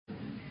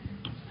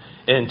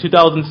In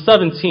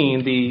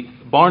 2017, the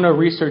Barna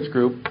Research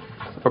Group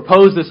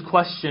proposed this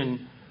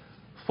question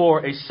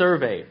for a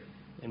survey.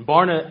 And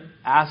Barna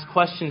asked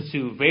questions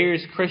to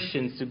various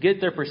Christians to get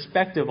their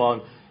perspective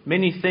on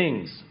many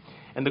things.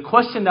 And the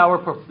question that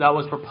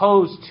was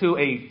proposed to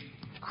a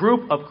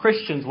group of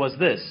Christians was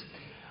this: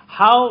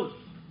 how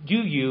do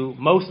you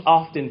most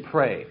often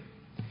pray?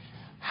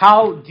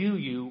 How do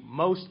you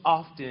most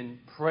often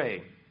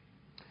pray?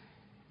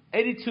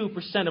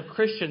 82% of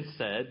Christians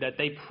said that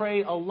they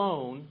pray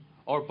alone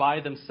or by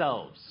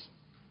themselves.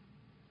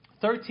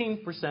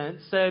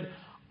 13% said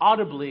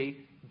audibly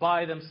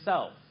by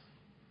themselves.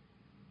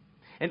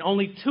 And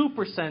only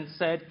 2%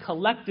 said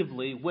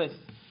collectively with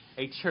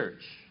a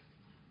church.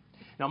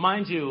 Now,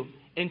 mind you,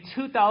 in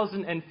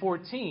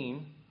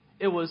 2014,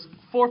 it was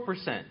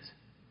 4%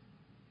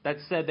 that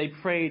said they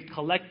prayed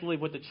collectively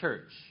with the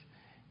church.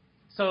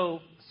 So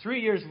 3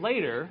 years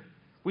later,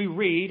 we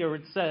read, or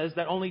it says,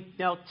 that only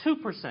now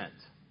 2%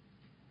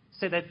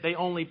 say that they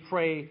only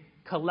pray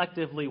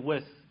collectively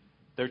with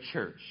their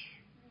church.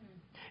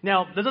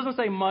 Now, that doesn't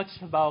say much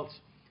about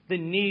the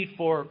need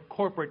for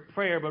corporate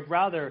prayer, but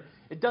rather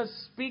it does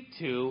speak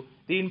to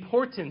the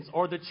importance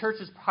or the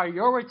church's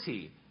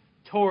priority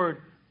toward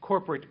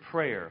corporate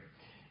prayer.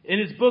 In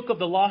his book of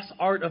The Lost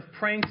Art of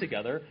Praying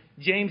Together,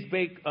 James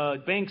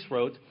Banks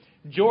wrote,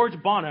 George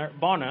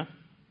Barna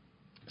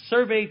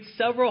surveyed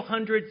several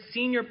hundred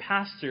senior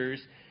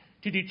pastors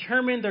to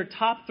determine their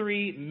top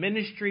 3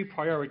 ministry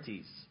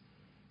priorities.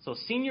 So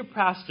senior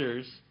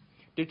pastors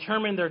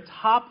determined their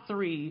top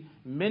 3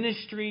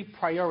 ministry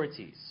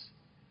priorities.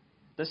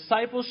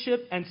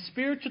 Discipleship and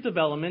spiritual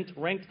development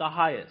ranked the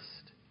highest,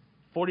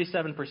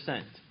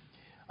 47%.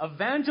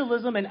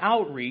 Evangelism and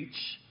outreach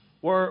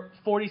were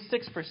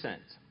 46%.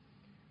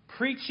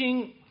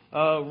 Preaching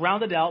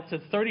rounded out to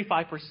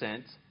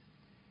 35%.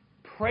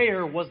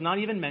 Prayer was not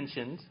even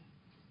mentioned.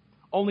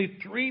 Only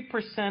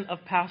 3%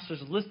 of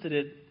pastors listed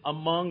it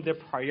among their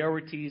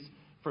priorities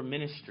for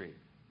ministry.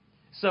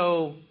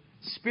 So,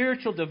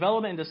 spiritual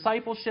development and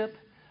discipleship,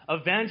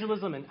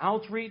 evangelism and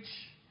outreach,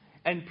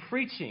 and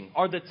preaching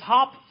are the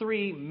top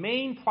 3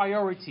 main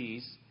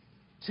priorities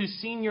to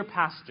senior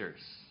pastors,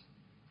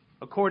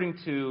 according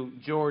to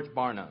George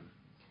Barna.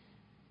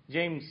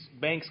 James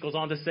Banks goes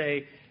on to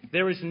say,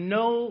 there is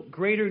no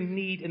greater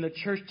need in the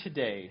church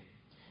today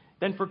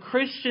than for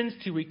Christians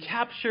to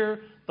recapture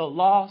the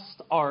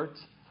lost art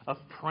of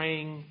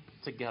praying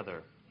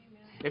together.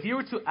 Amen. If you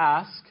were to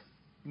ask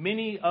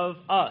many of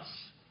us,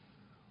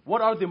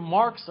 what are the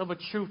marks of a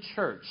true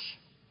church?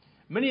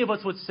 Many of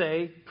us would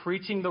say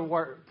preaching the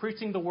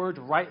word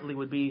rightly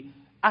would be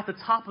at the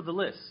top of the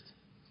list.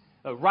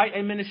 Right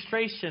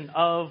administration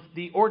of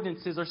the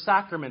ordinances or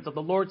sacraments of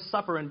the Lord's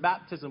Supper and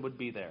baptism would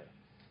be there.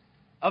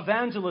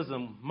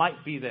 Evangelism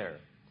might be there.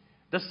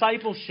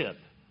 Discipleship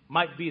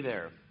might be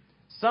there.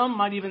 Some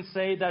might even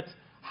say that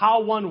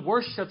how one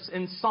worships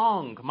in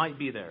song might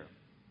be there.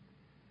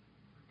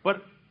 But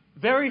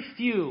very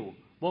few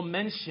will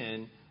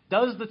mention,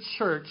 does the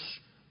church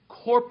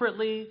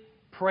corporately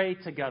pray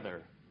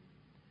together?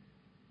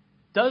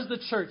 Does the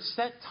church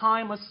set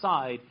time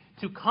aside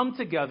to come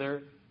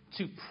together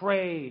to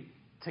pray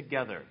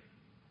together?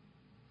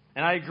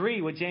 And I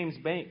agree with James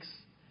Banks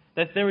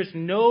that there is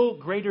no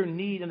greater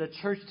need in the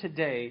church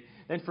today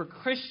than for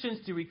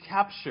Christians to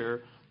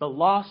recapture the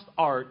lost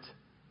art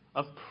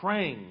of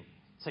praying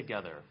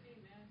together.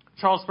 Amen.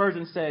 Charles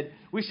Spurgeon said,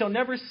 we shall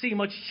never see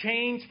much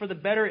change for the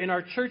better in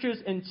our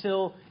churches in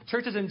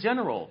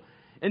general,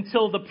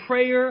 until the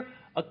prayer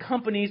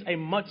accompanies a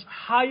much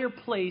higher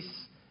place,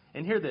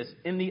 and hear this,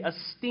 in the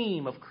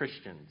esteem of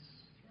Christians.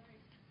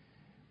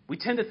 We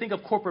tend to think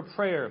of corporate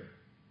prayer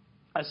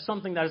as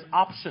something that is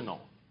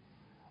optional.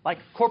 Like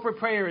corporate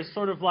prayer is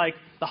sort of like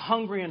the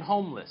hungry and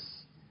homeless.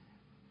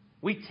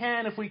 We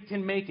can, if we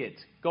can make it,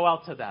 go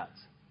out to that.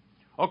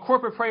 Or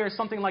corporate prayer is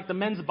something like the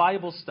men's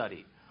Bible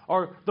study,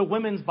 or the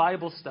women's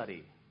Bible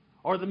study,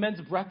 or the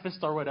men's breakfast,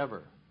 or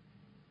whatever.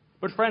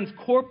 But friends,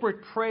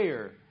 corporate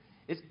prayer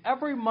is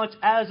every much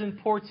as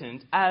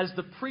important as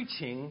the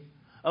preaching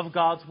of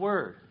God's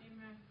Word.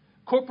 Amen.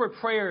 Corporate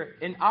prayer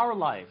in our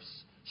lives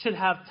should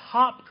have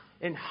top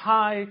and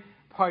high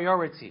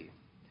priority.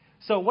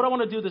 So what I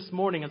want to do this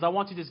morning is I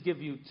want to just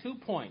give you 2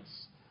 points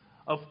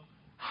of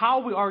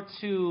how we are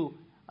to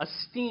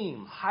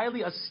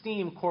highly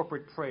esteem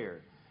corporate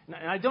prayer. And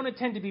I don't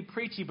intend to be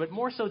preachy, but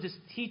more so just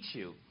teach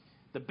you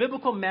the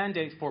biblical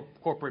mandate for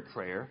corporate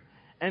prayer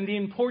and the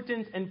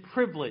importance and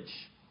privilege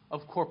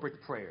of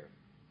corporate prayer.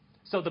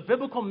 So the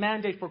biblical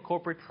mandate for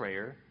corporate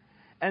prayer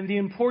and the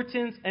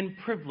importance and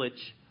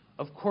privilege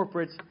of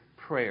corporate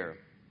prayer.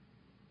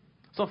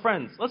 So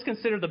friends, let's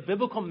consider the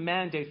biblical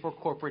mandate for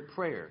corporate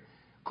prayer.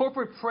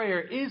 Corporate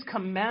prayer is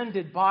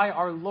commanded by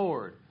our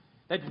Lord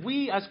that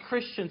we as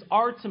Christians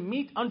are to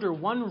meet under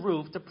one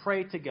roof to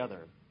pray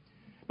together.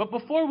 But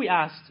before we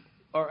ask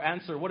or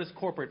answer what is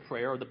corporate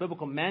prayer or the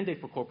biblical mandate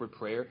for corporate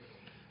prayer,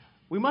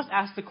 we must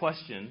ask the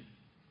question,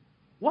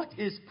 what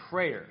is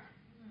prayer?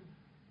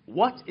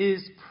 What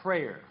is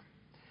prayer?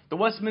 The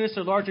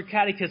Westminster Larger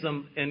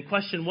Catechism in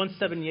question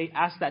 178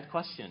 asks that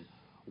question.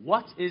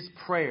 What is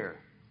prayer?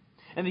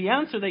 And the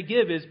answer they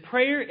give is,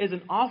 prayer is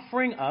an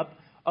offering up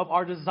of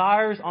our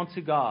desires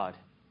unto God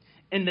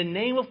in the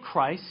name of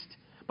Christ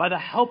by the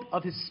help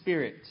of His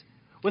Spirit,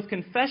 with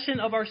confession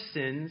of our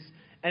sins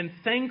and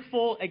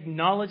thankful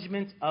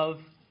acknowledgement of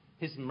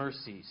His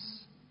mercies.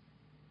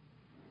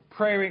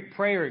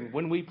 Praying,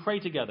 when we pray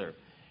together,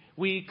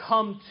 we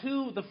come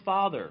to the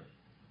Father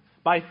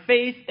by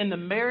faith in the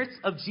merits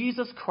of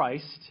Jesus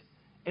Christ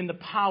and the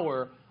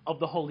power of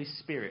the Holy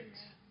Spirit.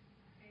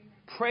 Amen.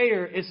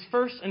 Prayer is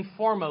first and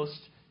foremost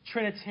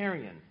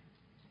Trinitarian.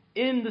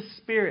 In the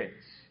Spirit,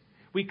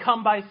 we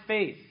come by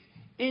faith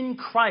in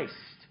Christ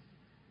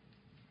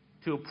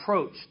to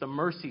approach the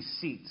mercy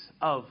seat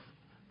of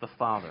the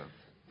Father.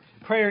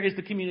 Prayer is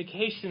the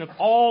communication of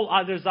all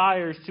our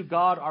desires to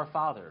God our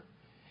Father.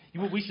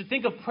 We should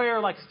think of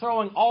prayer like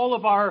throwing all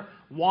of our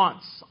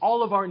wants,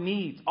 all of our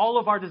needs, all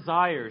of our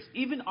desires,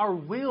 even our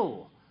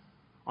will,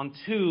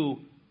 onto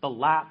the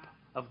lap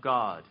of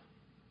God.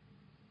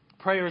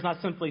 Prayer is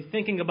not simply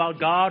thinking about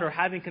God or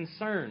having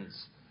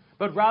concerns,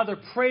 but rather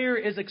prayer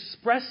is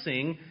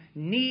expressing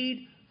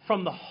need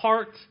from the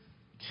heart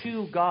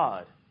to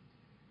God.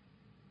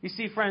 You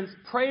see, friends,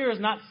 prayer is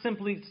not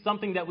simply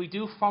something that we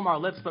do from our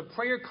lips, but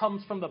prayer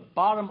comes from the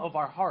bottom of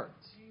our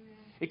hearts.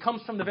 It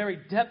comes from the very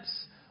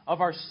depths of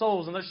our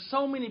souls. And there's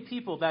so many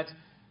people that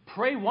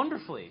pray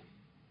wonderfully,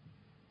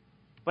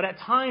 but at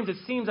times it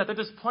seems that they're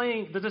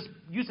just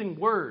using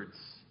words.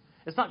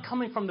 It's not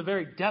coming from the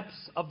very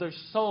depths of their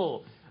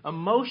soul.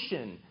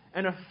 Emotion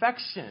and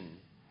affection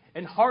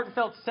and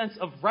heartfelt sense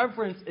of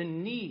reverence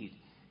and need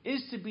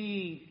is to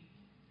be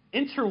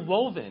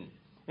interwoven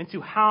into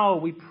how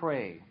we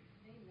pray.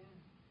 Amen.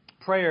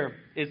 Prayer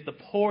is the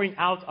pouring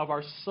out of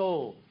our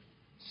soul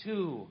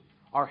to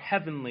our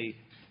Heavenly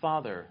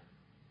Father.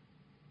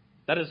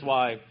 That is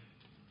why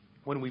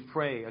when we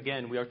pray,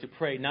 again, we are to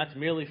pray not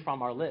merely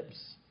from our lips.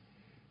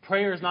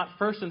 Prayer is not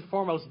first and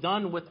foremost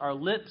done with our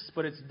lips,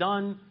 but it's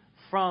done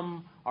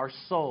from our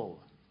soul,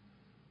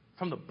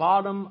 from the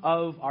bottom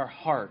of our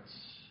hearts.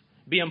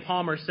 B.M.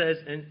 Palmer says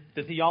in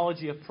The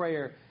Theology of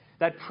Prayer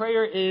that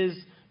prayer is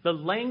the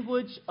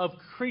language of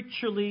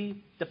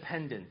creaturely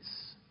dependence.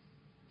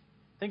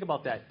 Think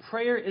about that.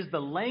 Prayer is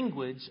the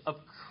language of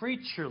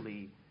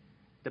creaturely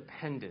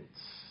dependence.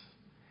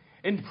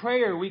 In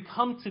prayer, we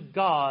come to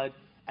God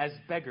as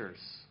beggars.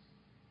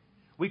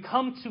 We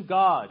come to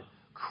God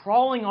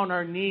crawling on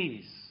our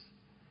knees,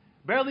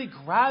 barely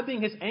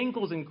grabbing His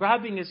ankles and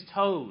grabbing His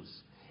toes,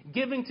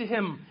 giving to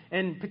Him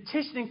and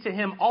petitioning to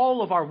Him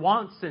all of our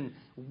wants and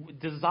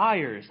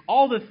desires,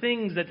 all the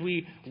things that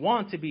we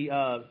want to be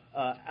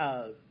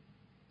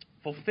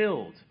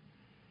fulfilled.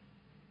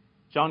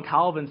 John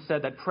Calvin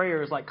said that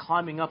prayer is like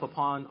climbing up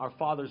upon our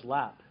Father's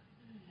lap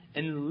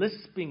and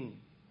lisping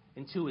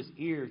into His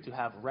ear to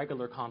have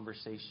regular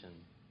conversation.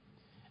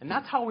 And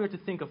that's how we are to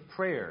think of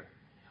prayer.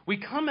 We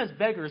come as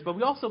beggars, but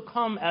we also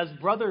come as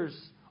brothers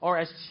or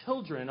as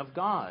children of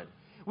God.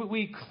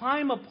 We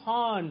climb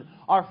upon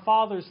our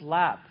Father's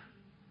lap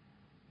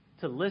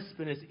to lisp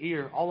in His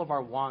ear all of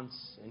our wants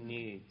and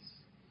needs.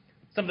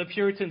 Some of the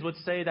Puritans would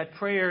say that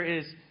prayer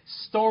is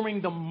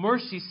storming the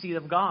mercy seat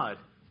of God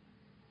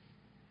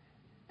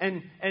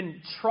and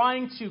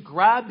trying to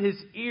grab His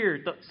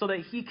ear so that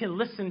He can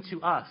listen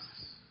to us.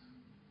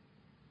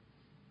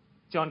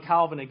 John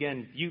Calvin,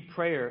 again, viewed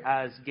prayer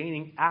as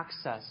gaining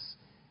access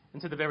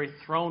into the very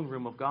throne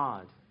room of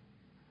God.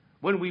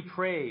 When we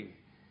pray,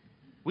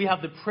 we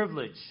have the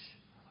privilege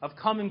of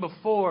coming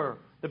before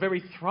the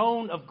very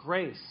throne of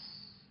grace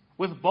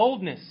with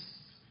boldness.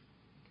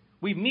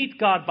 We meet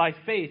God by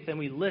faith and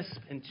we lisp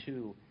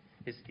into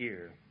His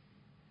ear.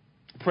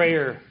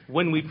 Prayer,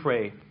 when we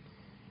pray,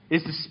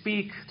 is to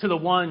speak to the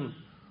one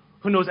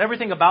who knows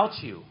everything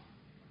about you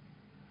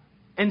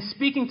and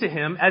speaking to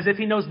Him as if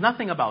He knows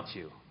nothing about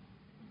you.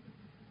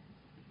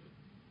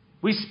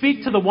 We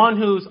speak to the one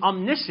who's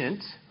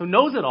omniscient, who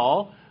knows it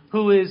all,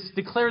 who is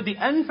declared the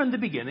end from the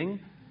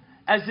beginning,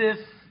 as if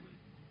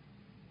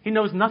He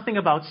knows nothing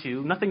about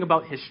you, nothing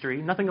about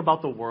history, nothing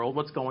about the world,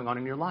 what's going on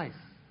in your life.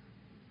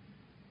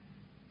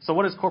 So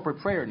what is corporate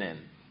prayer then?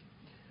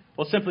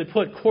 Well, simply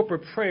put,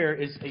 corporate prayer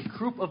is a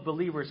group of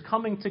believers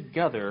coming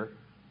together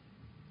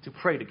to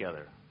pray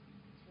together.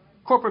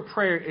 Corporate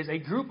prayer is a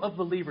group of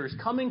believers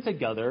coming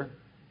together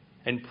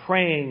and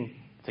praying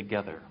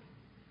together.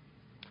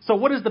 So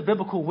what is the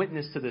biblical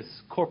witness to this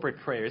corporate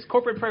prayer? Is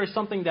corporate prayer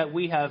something that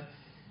we have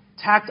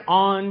tacked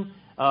on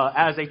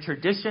as a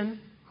tradition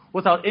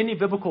without any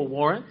biblical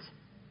warrant?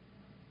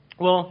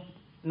 Well,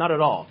 not at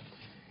all.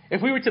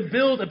 If we were to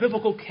build a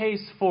biblical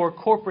case for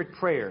corporate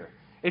prayer,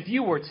 if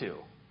you were to,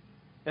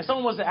 if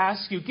someone was to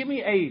ask you, give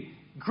me a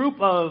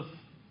group of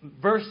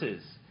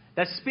verses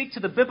that speak to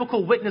the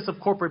biblical witness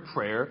of corporate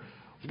prayer,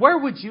 where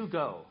would you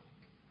go?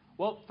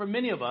 Well, for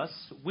many of us,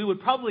 we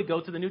would probably go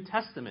to the New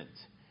Testament.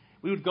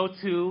 We would go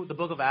to the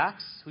book of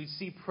Acts. We'd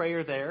see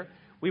prayer there.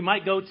 We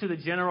might go to the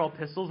general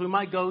epistles. We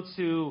might go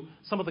to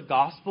some of the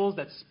Gospels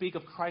that speak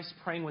of Christ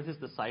praying with His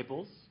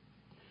disciples.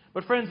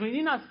 But friends, we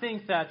need not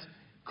think that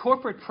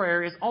corporate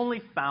prayer is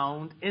only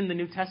found in the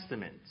New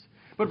Testament,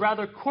 but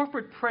rather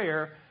corporate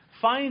prayer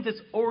finds its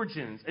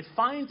origins, it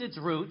finds its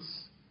roots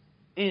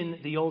in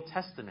the Old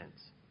Testament.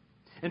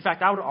 In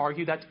fact, I would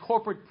argue that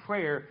corporate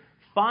prayer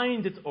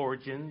finds its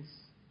origins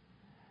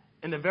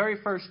in the very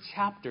first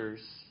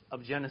chapters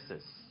of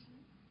Genesis.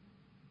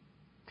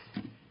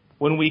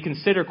 When we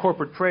consider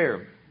corporate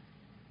prayer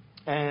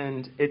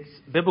and its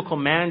biblical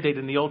mandate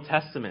in the Old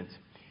Testament,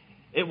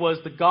 it was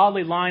the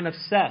godly line of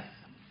Seth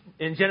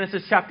in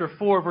Genesis chapter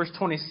 4, verse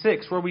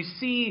 26, where we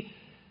see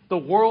the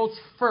world's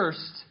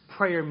first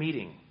prayer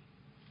meeting.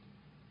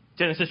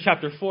 Genesis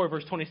chapter 4,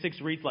 verse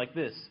 26 reads like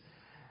this: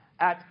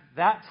 "At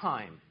that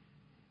time,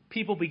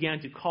 people began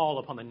to call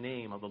upon the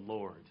name of the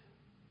Lord."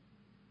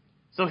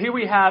 So here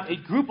we have a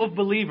group of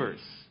believers,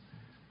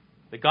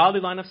 the godly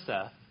line of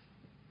Seth,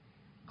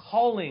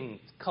 calling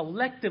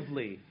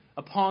collectively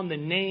upon the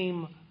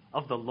name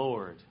of the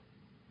Lord.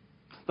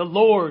 The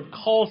Lord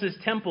calls his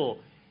temple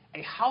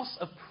a house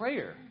of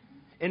prayer.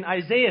 In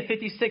Isaiah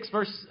 56,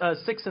 verse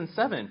 6 and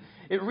 7,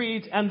 it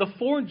reads, "And the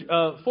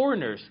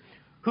foreigners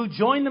who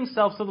join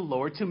themselves to the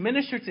Lord to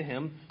minister to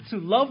him, to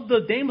love the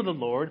name of the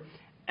Lord,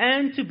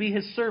 and to be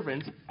his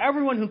servants,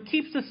 everyone who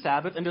keeps the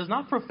Sabbath and does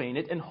not profane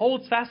it and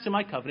holds fast to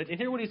my covenant." And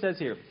hear what he says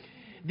here: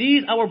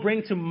 "These I will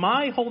bring to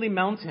my holy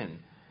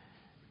mountain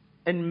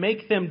and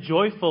make them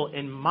joyful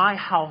in my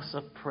house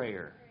of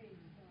prayer."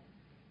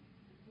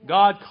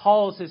 God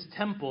calls his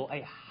temple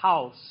a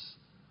house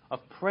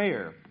of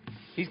prayer.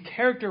 He's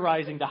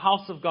characterizing the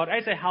house of God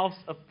as a house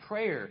of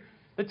prayer.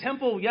 The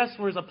temple, yes,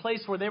 was a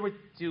place where they were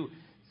to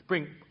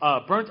bring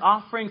burnt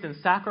offerings and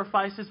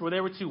sacrifices, where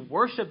they were to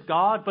worship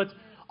God, but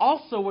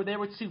also where they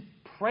were to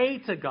pray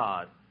to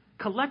God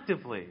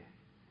collectively,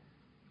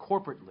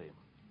 corporately.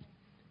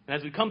 And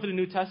as we come to the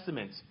New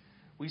Testament,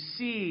 we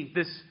see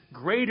this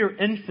greater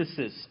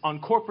emphasis on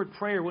corporate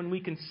prayer when we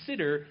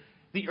consider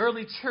the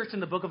early church in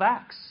the book of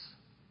Acts.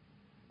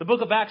 The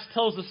book of Acts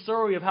tells the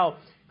story of how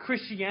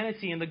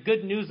Christianity and the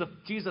good news of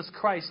Jesus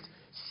Christ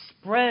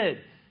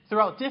spread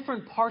throughout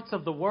different parts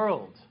of the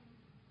world.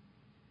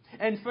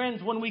 And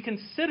friends, when we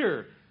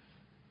consider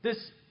this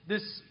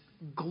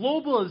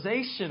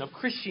globalization of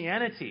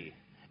Christianity,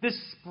 this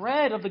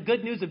spread of the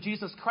good news of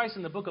Jesus Christ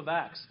in the book of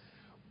Acts,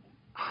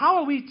 how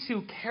are we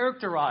to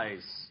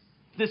characterize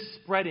this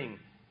spreading?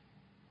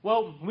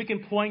 Well, we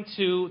can point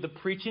to the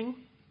preaching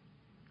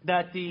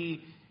that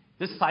the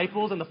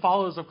disciples and the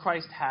followers of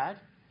Christ had.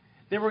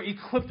 They were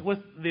equipped with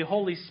the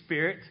Holy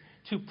Spirit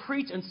to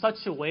preach in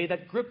such a way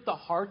that gripped the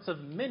hearts of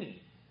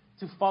many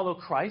to follow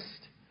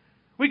Christ.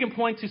 We can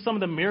point to some of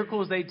the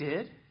miracles they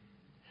did.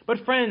 But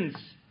friends,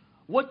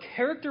 what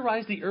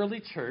characterized the early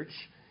church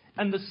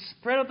and the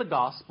spread of the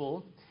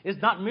gospel is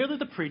not merely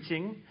the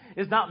preaching,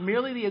 is not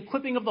merely the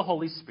equipping of the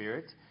Holy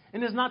Spirit,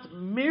 and is not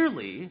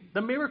merely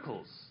the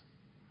miracles,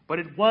 but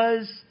it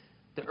was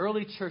the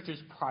early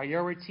church's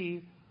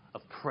priority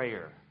of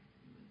prayer.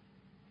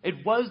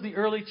 It was the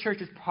early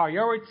church's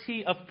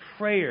priority of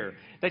prayer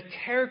that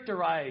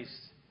characterized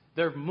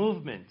their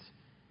movement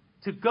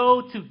to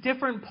go to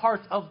different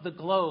parts of the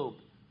globe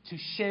to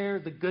share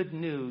the good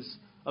news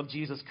of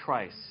Jesus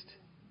Christ.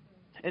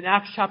 In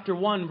Acts chapter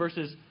 1,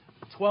 verses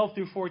 12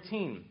 through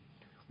 14,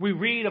 we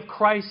read of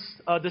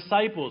Christ's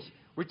disciples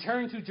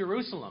return to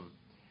Jerusalem.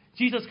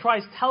 Jesus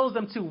Christ tells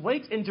them to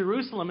wait in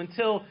Jerusalem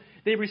until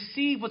they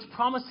receive what's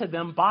promised to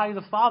them by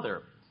the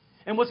Father.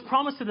 And what's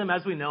promised to them,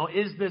 as we know,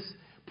 is this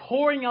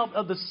pouring out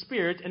of the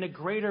Spirit in a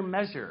greater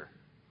measure.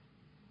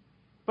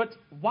 But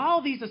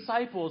while these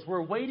disciples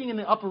were waiting in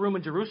the upper room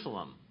in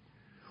Jerusalem,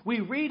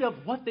 we read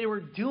of what they were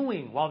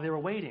doing while they were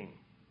waiting.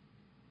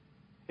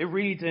 It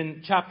reads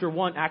in chapter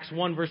 1, Acts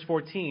 1, verse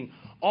 14,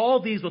 "All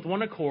these with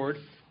one accord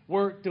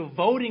were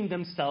devoting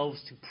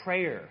themselves to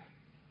prayer,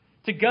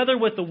 together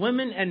with the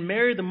women and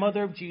Mary, the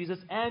mother of Jesus,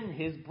 and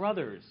his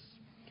brothers."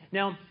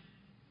 Now,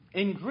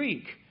 in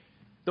Greek,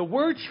 the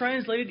word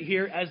translated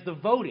here as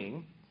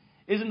devoting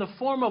is in the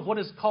form of what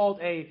is called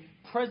a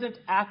present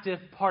active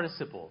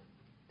participle.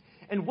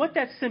 And what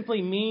that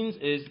simply means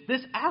is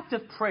this act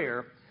of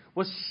prayer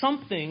was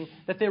something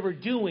that they were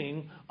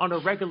doing on a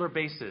regular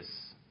basis.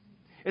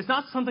 It's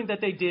not something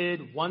that they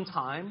did one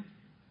time,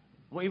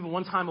 or even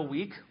one time a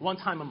week, one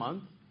time a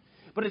month,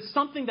 but it's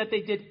something that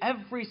they did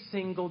every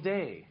single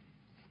day.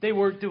 They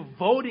were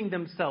devoting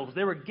themselves.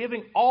 They were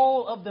giving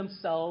all of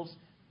themselves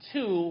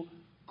to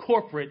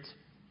corporate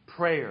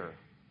prayer.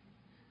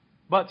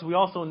 But we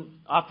also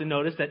often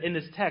notice that in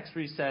this text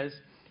where he says,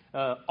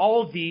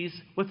 all these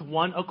with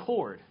one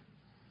accord.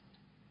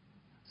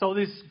 So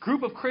this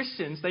group of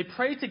Christians, they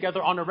pray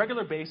together on a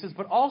regular basis,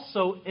 but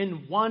also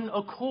in one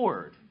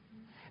accord.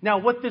 Now,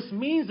 what this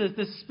means is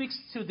this speaks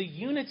to the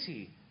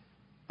unity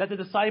that the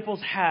disciples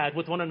had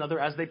with one another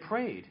as they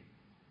prayed.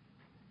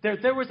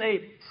 There was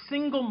a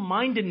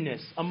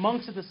single-mindedness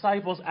amongst the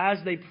disciples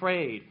as they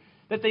prayed,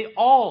 that they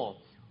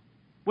all,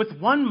 with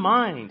one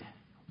mind,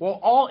 were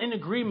all in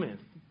agreement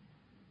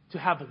to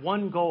have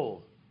one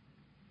goal.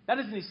 That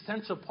is an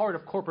essential part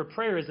of corporate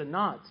prayer, is it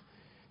not?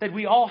 That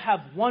we all have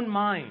one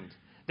mind,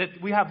 That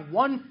we have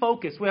one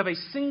focus. We have a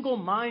single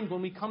mind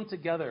when we come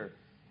together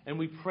and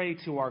we pray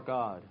to our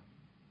God.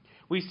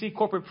 We see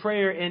corporate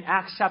prayer in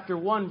Acts chapter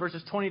 1,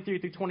 verses 23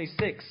 through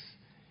 26.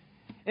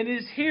 And it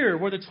is here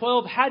where the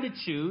 12 had to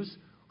choose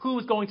who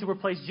was going to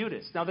replace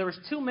Judas. Now, there was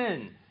two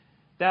men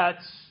that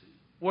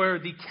were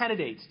the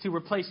candidates to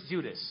replace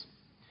Judas.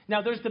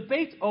 Now, there's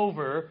debate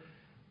over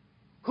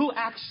who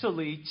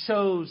actually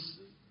chose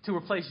to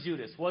replace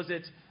Judas. Was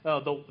it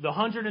the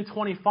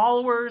 120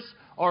 followers,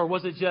 or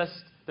was it just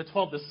the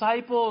 12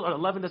 disciples, or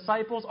 11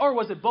 disciples, or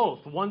was it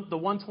both, the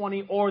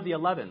 120 or the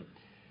 11?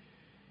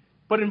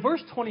 But in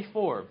verse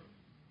 24,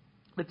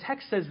 the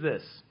text says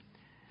this,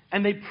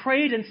 "And they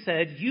prayed and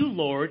said, 'You,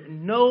 Lord,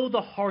 know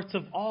the hearts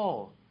of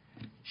all.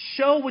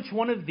 Show which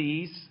one of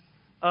these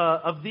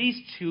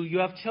two you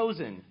have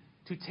chosen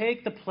to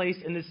take the place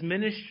in this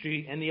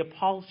ministry and the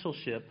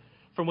apostleship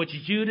from which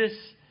Judas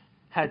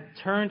had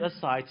turned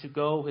aside to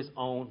go his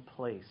own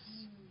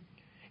place.'"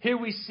 Here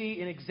we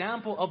see an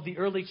example of the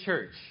early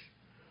church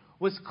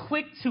was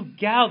quick to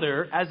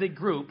gather as a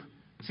group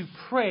to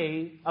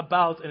pray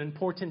about an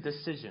important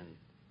decision.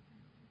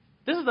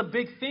 This is a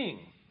big thing,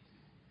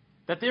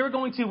 that they were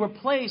going to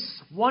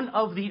replace one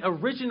of the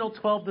original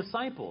 12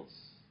 disciples.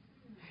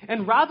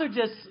 And rather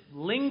just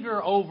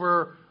linger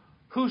over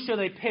who should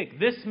they pick,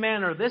 this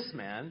man or this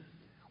man,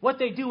 what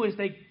they do is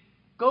they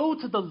go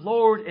to the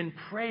Lord in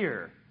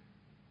prayer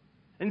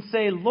and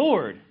say,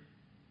 "Lord,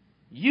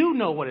 you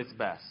know what is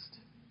best."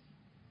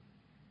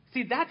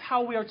 See, that's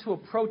how we are to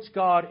approach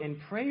God in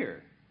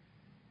prayer.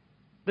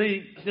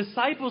 The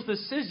disciples'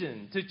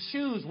 decision to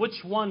choose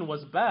which one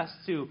was best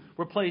to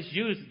replace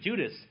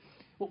Judas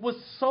was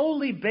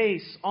solely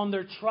based on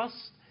their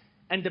trust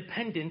and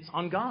dependence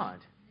on God.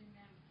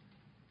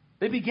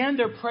 They began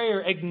their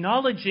prayer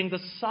acknowledging the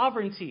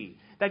sovereignty,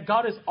 that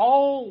God is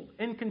all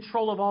in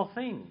control of all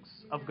things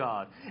of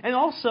God. And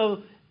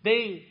also,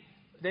 they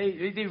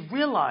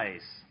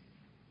realize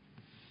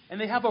and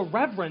they have a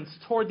reverence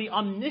toward the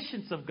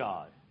omniscience of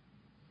God.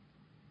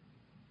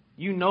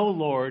 "You know,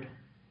 Lord,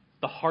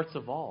 the hearts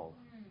of all.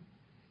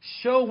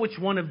 Show which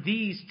one of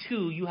these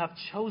two you have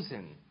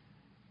chosen."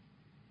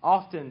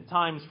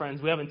 Oftentimes,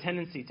 friends, we have a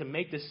tendency to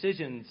make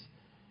decisions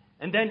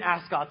and then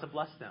ask God to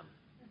bless them.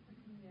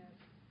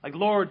 Like,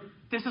 "Lord,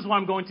 this is what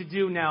I'm going to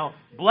do now.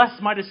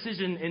 Bless my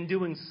decision in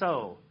doing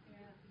so."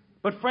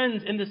 But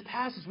friends, in this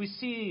passage, we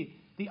see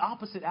the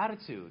opposite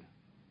attitude.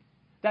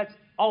 That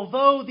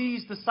although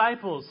these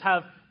disciples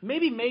have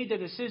maybe made their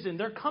decision,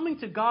 they're coming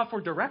to God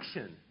for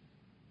direction.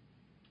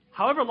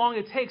 However long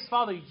it takes,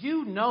 "Father,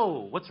 you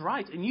know what's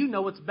right and you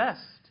know what's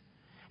best.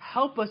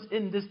 Help us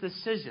in this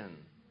decision."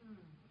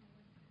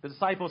 The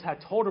disciples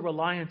had total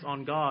reliance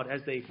on God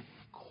as they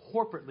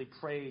corporately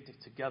prayed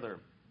together.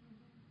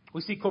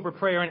 We see corporate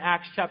prayer in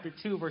Acts chapter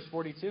 2, verse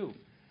 42.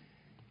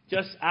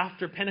 Just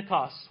after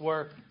Pentecost,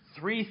 where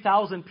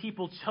 3,000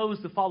 people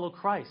chose to follow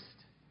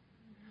Christ.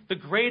 The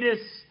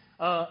greatest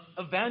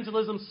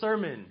evangelism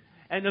sermon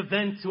and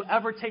event to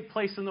ever take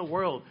place in the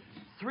world.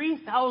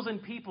 3,000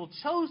 people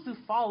chose to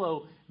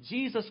follow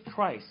Jesus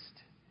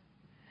Christ.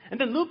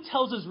 And then Luke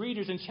tells his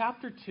readers in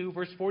chapter 2,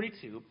 verse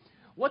 42,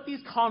 what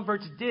these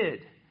converts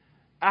did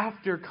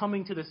after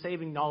coming to the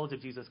saving knowledge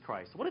of Jesus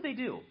Christ. What did they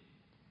do?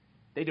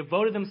 They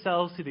devoted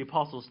themselves to the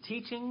apostles'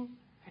 teaching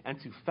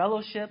and to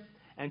fellowship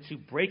and to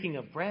breaking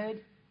of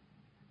bread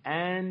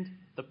and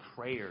the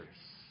prayers.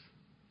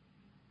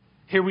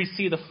 Here we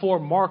see the 4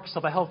 marks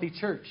of a healthy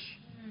church.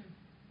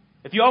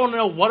 If you all want to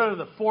know what are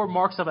the 4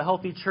 marks of a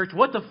healthy church,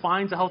 what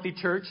defines a healthy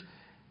church,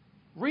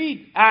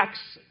 read Acts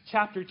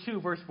chapter 2,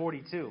 verse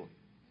 42.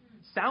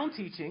 Sound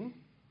teaching,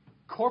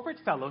 corporate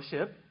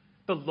fellowship,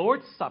 the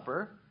Lord's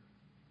Supper,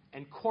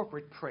 and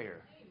corporate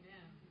prayer.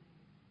 Amen.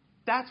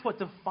 That's what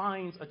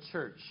defines a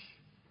church.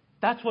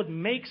 That's what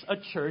makes a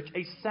church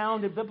a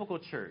sound and biblical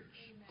church.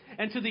 Amen.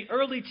 And to the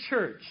early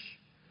church,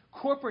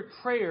 corporate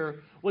prayer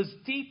was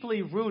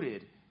deeply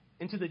rooted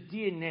into the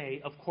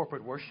DNA of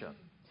corporate worship.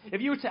 If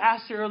you were to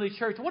ask your early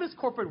church, what is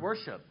corporate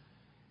worship?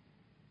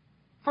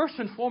 First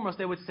and foremost,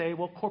 they would say,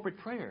 well, corporate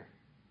prayer.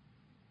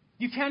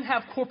 You can't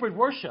have corporate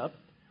worship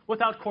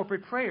without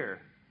corporate prayer.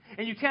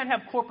 And you can't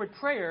have corporate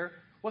prayer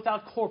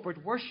without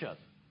corporate worship.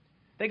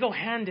 They go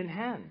hand in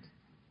hand.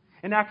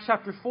 In Acts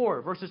chapter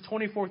 4, verses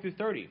 24 through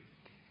 30,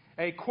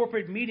 a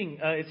corporate meeting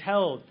is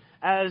held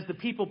as the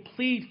people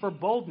plead for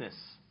boldness.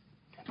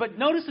 But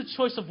notice the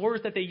choice of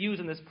words that they use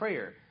in this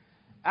prayer.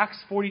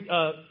 Acts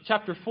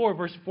chapter 4,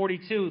 verse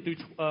 42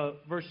 through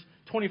verse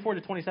 24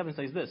 to 27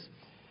 says this.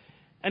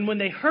 And when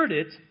they heard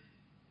it,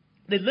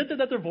 they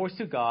lifted up their voice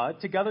to God,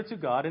 together to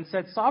God, and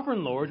said,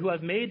 Sovereign Lord, who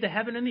have made the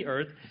heaven and the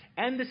earth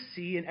and the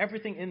sea and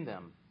everything in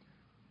them,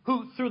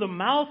 who through the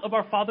mouth of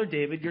our father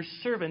David, your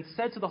servant,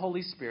 said to the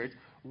Holy Spirit,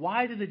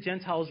 why did the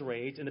Gentiles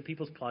rage and the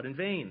peoples plot in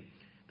vain?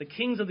 The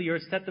kings of the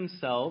earth set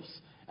themselves,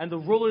 and the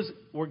rulers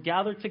were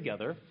gathered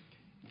together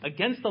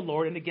against the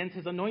Lord and against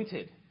his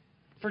anointed.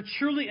 For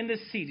truly in this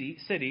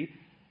city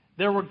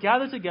there were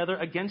gathered together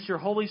against your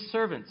holy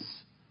servants,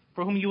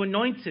 for whom you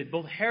anointed,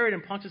 both Herod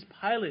and Pontius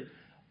Pilate,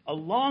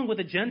 along with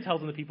the Gentiles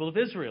and the people of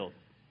Israel,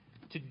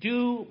 to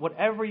do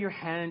whatever your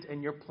hand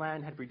and your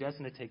plan had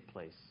predestined to take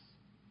place.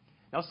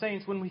 Now,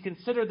 saints, when we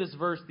consider these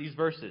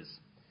verses,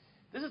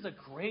 this is a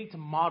great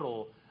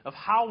model of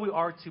how we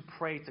are to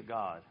pray to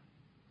God.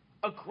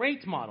 A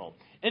great model.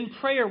 In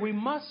prayer, we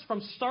must,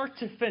 from start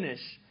to finish,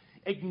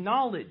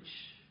 acknowledge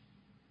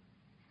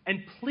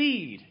and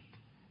plead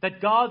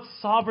that God's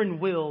sovereign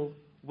will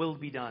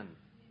be done.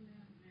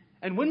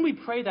 And when we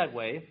pray that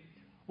way,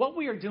 what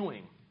we are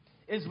doing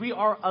is we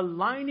are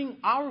aligning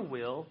our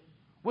will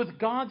with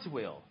God's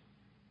will.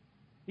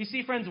 You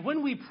see, friends,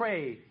 when we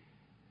pray,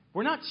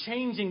 we're not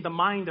changing the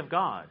mind of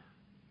God.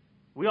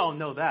 We all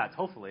know that,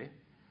 hopefully.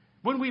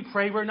 When we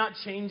pray, we're not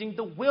changing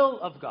the will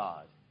of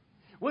God.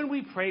 When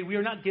we pray, we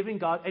are not giving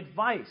God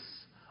advice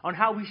on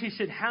how we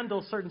should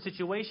handle certain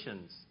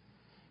situations.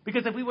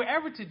 Because if we were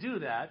ever to do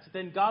that,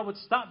 then God would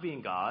stop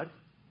being God,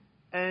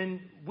 and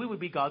we would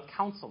be God's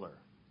counselor.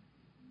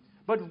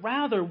 But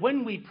rather,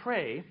 when we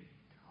pray,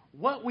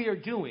 what we are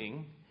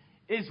doing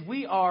is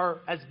we are,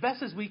 as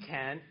best as we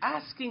can,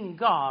 asking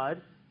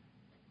God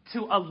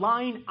to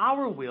align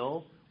our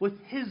will with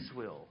His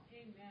will.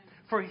 Amen.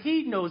 For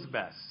He knows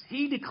best.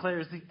 He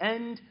declares the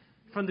end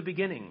from the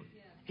beginning.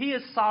 Yeah. He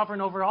is sovereign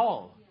over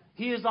all. Yeah.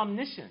 He is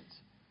omniscient.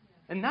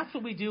 Yeah. And that's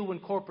what we do in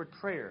corporate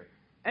prayer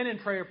and in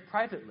prayer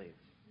privately.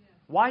 Yeah.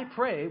 Why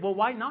pray? Well,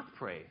 why not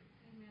pray?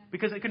 Amen.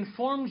 Because it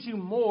conforms you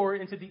more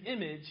into the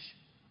image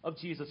of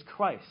Jesus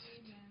Christ.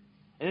 Amen.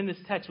 And in this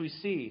text we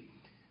see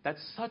that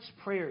such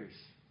prayers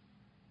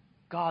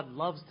God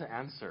loves to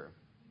answer.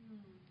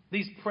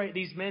 These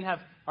men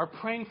are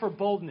praying for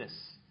boldness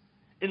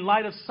in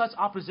light of such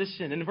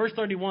opposition. In verse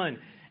 31,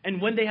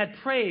 and when they had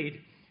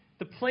prayed,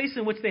 the place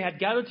in which they had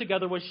gathered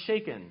together was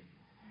shaken,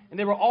 and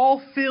they were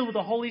all filled with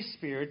the Holy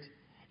Spirit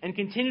and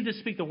continued to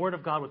speak the word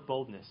of God with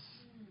boldness.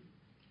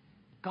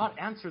 God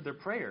answered their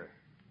prayer.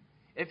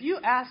 If you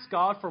ask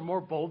God for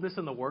more boldness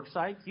in the work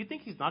site, you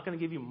think He's not going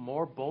to give you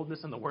more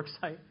boldness in the work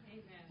site?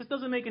 Amen. This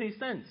doesn't make any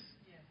sense.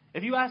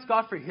 If you ask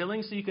God for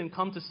healing so you can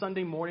come to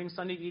Sunday morning,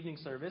 Sunday evening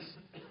service,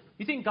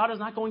 you think God is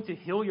not going to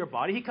heal your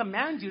body? He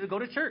commands you to go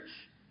to church.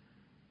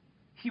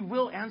 He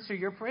will answer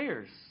your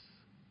prayers.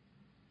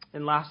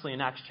 And lastly,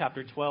 in Acts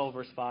chapter 12,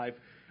 verse 5,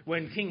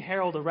 when King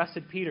Herod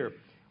arrested Peter,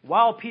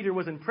 while Peter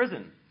was in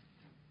prison,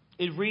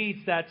 it reads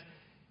that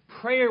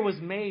prayer was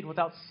made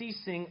without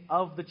ceasing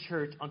of the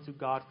church unto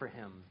God for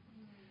him.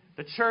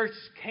 The church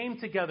came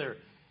together.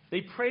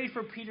 They prayed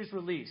for Peter's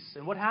release.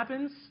 And what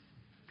happens?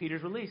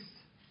 Peter's released.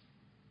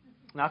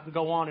 And I can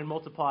go on and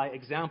multiply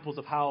examples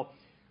of how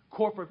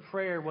corporate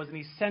prayer was an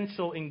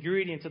essential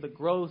ingredient to the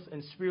growth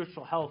and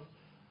spiritual health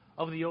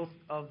of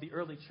the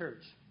early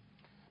church.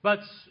 But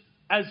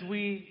as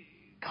we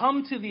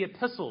come to the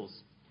epistles,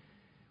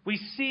 we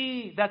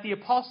see that the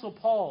Apostle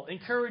Paul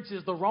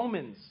encourages the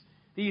Romans,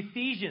 the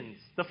Ephesians,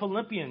 the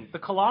Philippians, the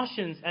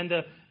Colossians, and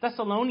the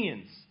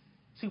Thessalonians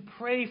to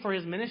pray for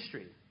his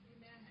ministry.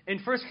 Amen.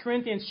 In 1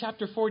 Corinthians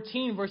chapter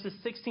 14, verses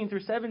 16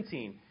 through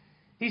 17,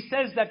 he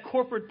says that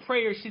corporate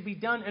prayer should be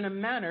done in a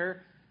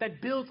manner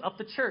that builds up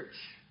the church.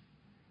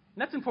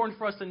 And that's important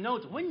for us to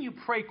note. When you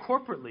pray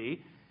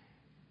corporately,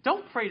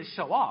 don't pray to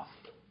show off.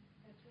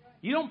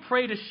 You don't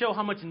pray to show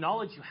how much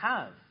knowledge you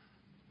have.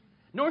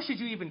 Nor should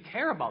you even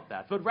care about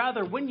that. But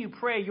rather, when you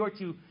pray, you're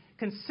to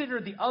consider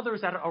the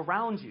others that are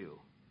around you.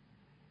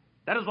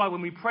 That is why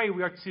when we pray,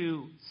 we are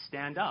to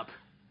stand up.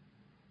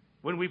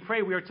 When we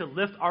pray, we are to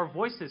lift our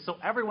voices so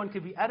everyone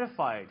can be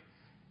edified.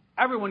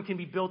 Everyone can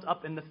be built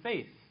up in the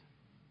faith.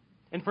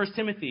 In 1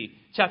 Timothy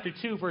chapter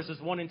 2,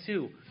 verses 1 and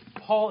 2,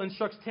 Paul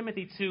instructs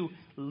Timothy to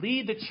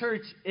lead the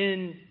church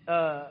in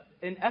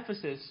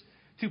Ephesus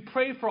to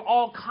pray for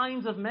all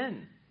kinds of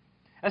men,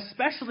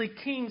 especially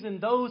kings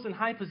and those in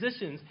high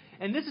positions.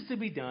 And this is to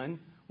be done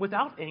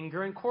without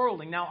anger and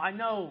quarreling. Now, I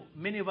know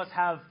many of us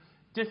have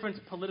different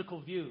political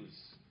views.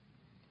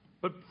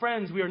 But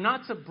friends, we are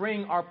not to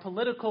bring our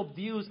political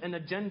views and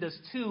agendas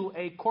to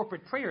a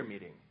corporate prayer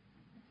meeting.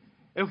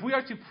 If we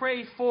are to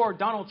pray for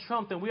Donald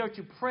Trump, then we are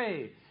to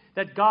pray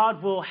that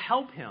God will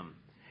help him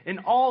in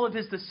all of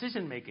his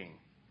decision making.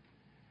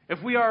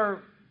 If we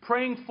are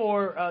praying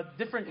for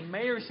different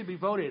mayors to be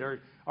voted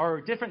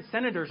or different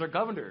senators or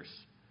governors,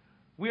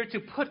 we are to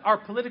put our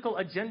political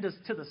agendas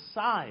to the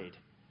side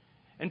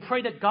and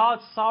pray that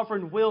God's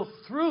sovereign will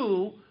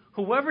through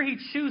whoever He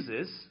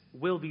chooses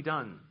will be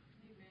done.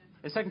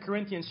 Amen. In 2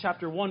 Corinthians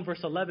chapter 1, verse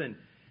 11,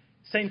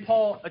 St.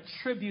 Paul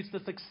attributes the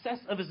success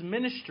of his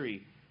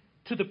ministry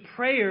to the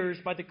prayers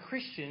by the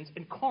Christians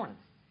in Corinth.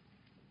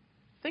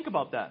 Think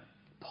about that.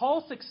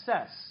 Paul's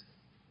success,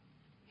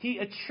 he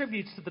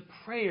attributes to the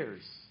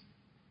prayers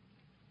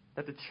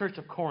that the church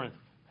of Corinth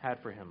had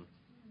for him.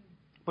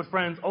 But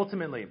friends,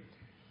 ultimately,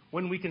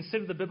 when we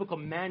consider the biblical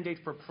mandate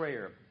for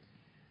prayer,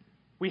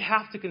 we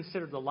have to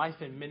consider the life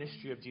and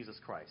ministry of Jesus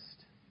Christ.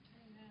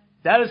 Amen.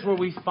 That is where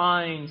we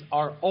find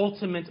our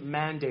ultimate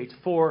mandate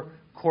for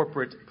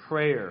corporate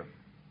prayer.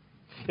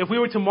 If we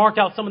were to mark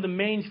out some of the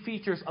main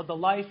features of the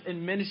life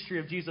and ministry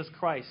of Jesus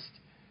Christ,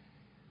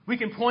 we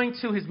can point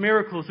to His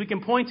miracles. We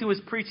can point to His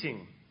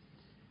preaching.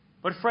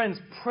 But friends,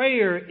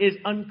 prayer is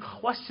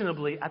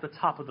unquestionably at the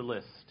top of the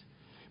list.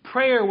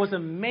 Prayer was a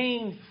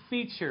main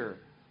feature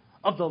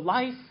of the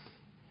life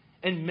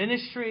and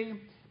ministry,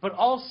 but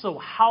also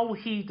how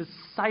he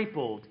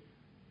discipled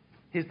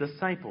his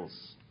disciples.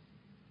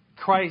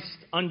 Christ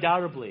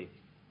undoubtedly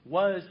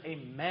was a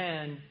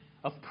man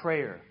of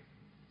prayer.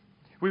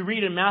 We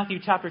read in Matthew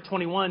chapter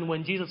 21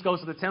 when Jesus goes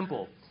to the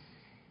temple.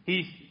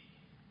 He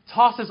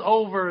tosses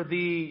over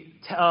the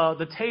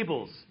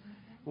tables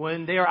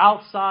when they are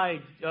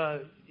outside,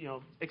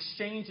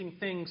 exchanging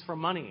things for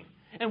money.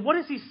 And what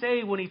does he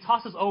say when he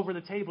tosses over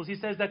the tables? He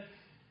says that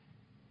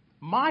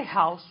my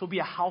house will be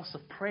a house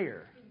of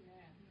prayer.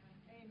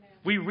 Amen.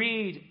 We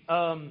read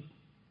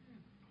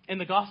in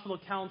the gospel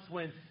accounts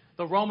when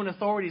the Roman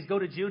authorities go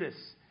to Judas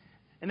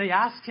and they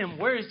ask him,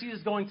 where is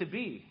Jesus going to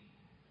be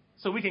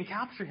so we can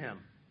capture him?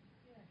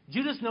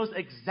 Judas knows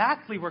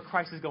exactly where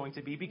Christ is going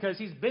to be because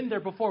he's been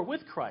there before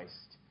with Christ.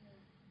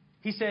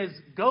 He says,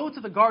 go to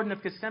the Garden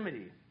of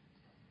Gethsemane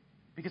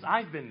because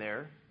I've been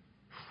there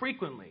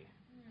frequently.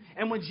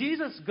 And when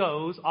Jesus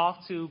goes off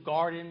to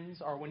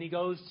gardens or when he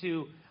goes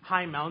to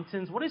high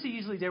mountains, what does he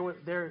usually do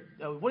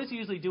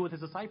with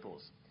his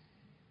disciples?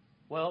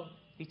 Well,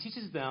 he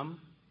teaches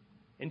them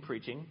in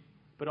preaching,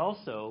 but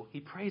also he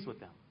prays with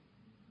them.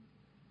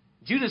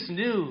 Judas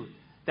knew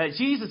that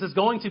Jesus is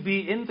going to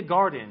be in the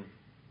garden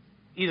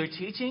either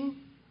teaching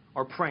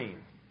or praying.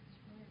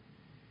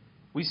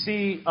 We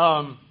see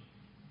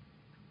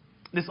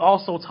this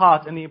also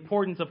taught, and the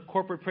importance of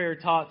corporate prayer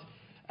taught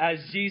as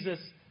Jesus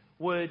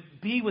would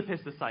be with his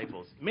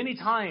disciples. Many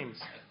times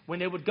when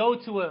they would go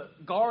to a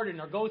garden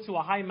or go to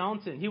a high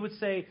mountain, he would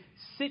say,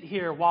 sit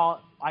here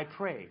while I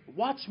pray.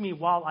 Watch me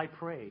while I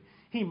pray.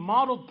 He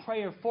modeled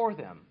prayer for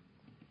them.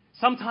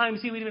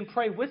 Sometimes he would even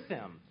pray with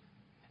them.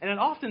 And then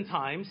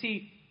oftentimes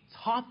he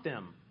taught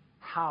them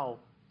how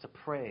to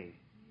pray.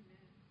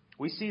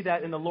 We see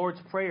that in the Lord's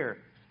Prayer.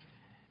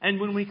 And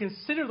when we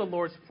consider the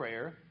Lord's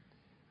Prayer,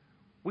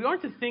 we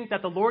aren't to think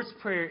that the Lord's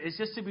Prayer is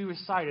just to be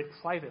recited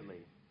privately.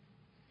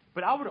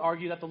 But I would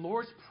argue that the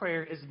Lord's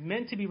Prayer is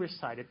meant to be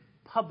recited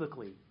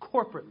publicly,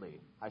 corporately,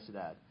 I should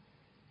add.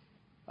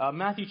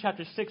 Matthew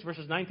chapter 6,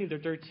 verses 19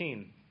 through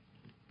 13.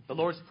 The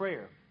Lord's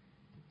Prayer.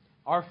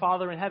 Our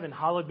Father in heaven,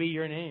 hallowed be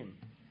your name.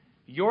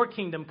 Your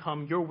kingdom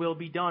come, your will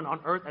be done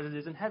on earth as it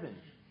is in heaven.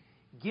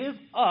 Give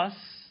us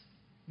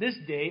this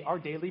day our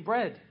daily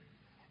bread.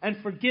 And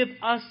forgive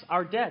us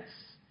our debts.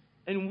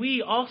 And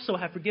we also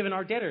have forgiven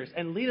our debtors.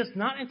 And lead us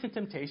not into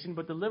temptation,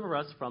 but deliver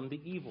us from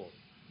the evil.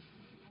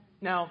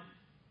 Now,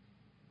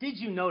 did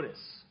you notice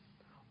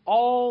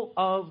all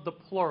of the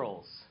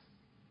plurals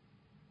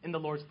in the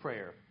Lord's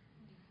Prayer?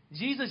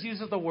 Jesus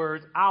uses the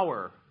words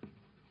our,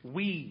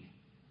 we,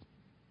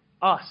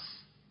 us.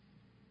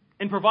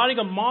 In providing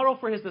a model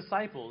for his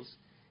disciples,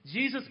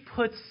 Jesus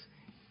puts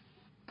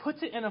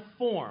it in a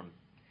form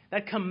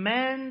that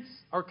commands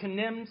or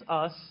condemns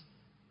us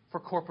for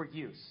corporate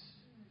use.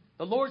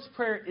 The Lord's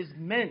Prayer is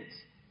meant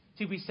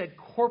to be said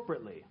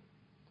corporately,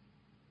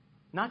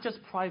 not just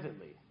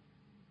privately.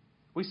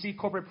 We see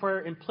corporate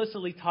prayer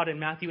implicitly taught in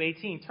Matthew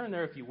 18. Turn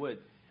there if you would.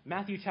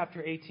 Matthew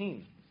chapter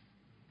 18.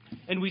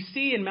 And we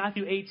see in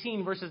Matthew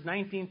 18, verses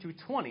 19 through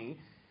 20,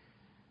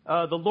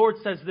 the Lord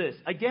says this,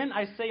 again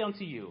I say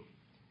unto you,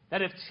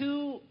 that if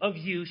two of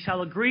you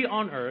shall agree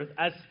on earth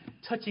as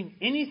touching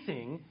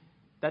anything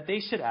that they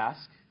should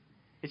ask,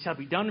 it shall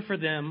be done for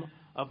them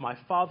of my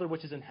Father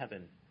which is in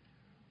heaven.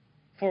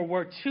 For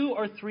where two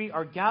or three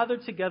are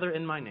gathered together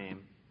in my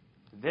name,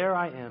 there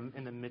I am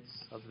in the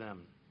midst of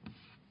them.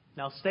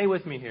 Now stay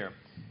with me here.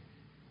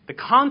 The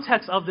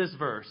context of this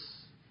verse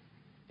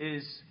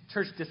is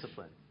church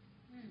discipline.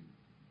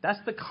 That's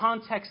the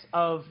context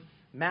of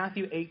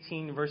Matthew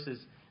 18, verses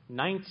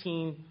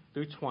 19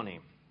 through 20.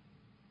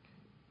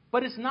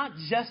 But it's not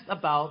just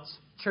about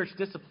church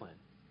discipline.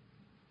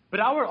 But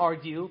I would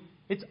argue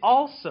it's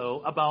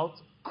also about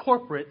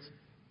corporate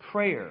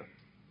prayer.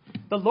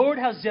 The Lord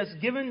has just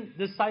given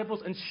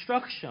disciples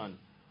instruction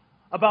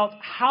about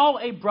how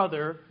a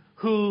brother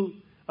who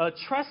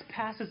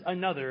trespasses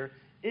another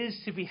is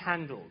to be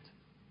handled.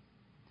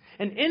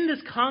 And in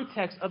this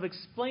context of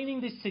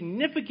explaining the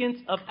significance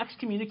of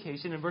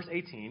excommunication in verse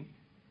 18,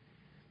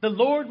 the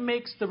Lord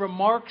makes the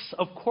remarks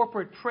of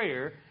corporate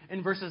prayer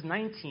in verses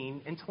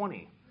 19 and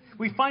 20.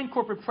 We find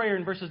corporate prayer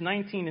in verses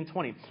 19 and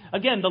 20.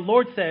 Again, the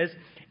Lord says,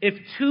 if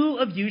two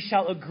of you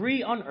shall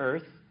agree on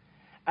earth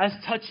as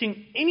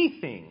touching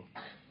anything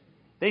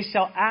they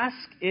shall ask,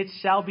 it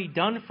shall be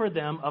done for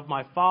them of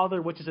my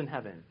Father which is in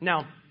heaven.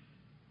 Now,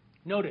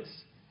 notice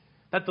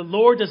that the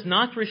Lord does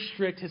not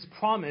restrict his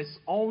promise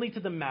only to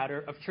the matter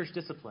of church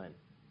discipline.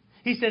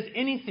 He says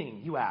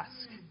anything you ask.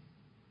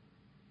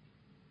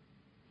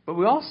 But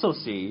we also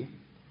see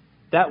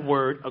that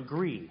word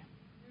agree.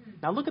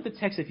 Now look at the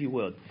text if you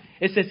would.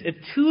 It says, if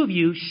two of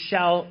you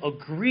shall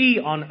agree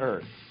on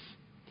earth.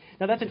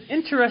 Now that's an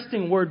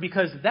interesting word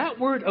because that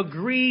word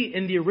agree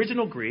in the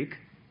original Greek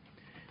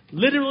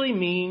literally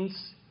means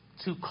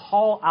to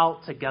call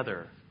out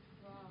together.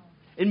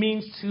 It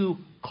means to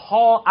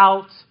call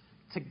out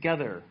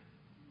together.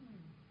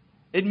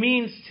 It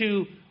means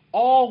to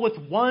all with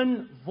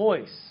one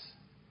voice.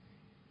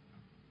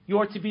 You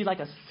are to be like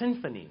a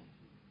symphony.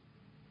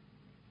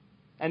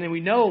 And then we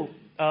know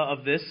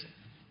of this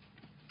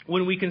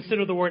when we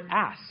consider the word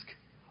ask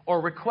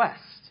or request.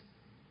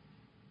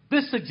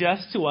 This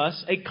suggests to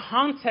us a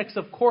context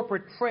of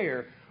corporate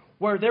prayer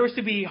where there is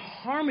to be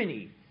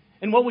harmony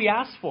in what we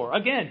ask for.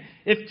 Again,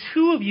 if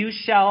two of you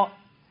shall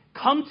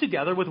come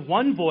together with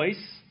one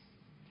voice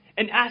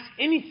and ask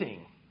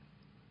anything,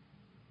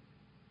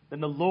 then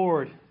the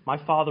Lord,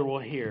 my Father, will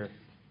hear,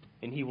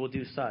 and he will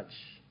do such.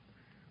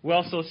 We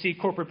also see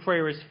corporate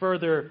prayer is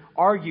further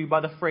argued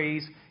by the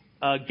phrase,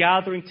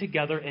 gathering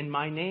together in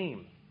my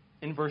name,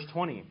 in verse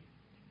 20,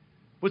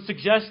 which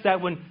suggests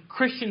that when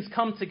Christians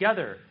come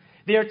together,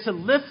 they are to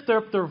lift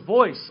up their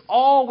voice,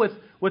 all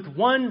with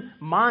one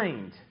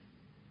mind,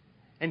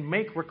 and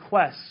make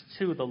requests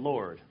to the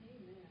Lord.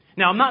 Amen.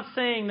 Now, I'm not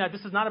saying that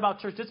this is not about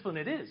church discipline.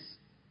 It is.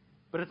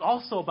 But it's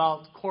also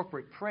about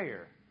corporate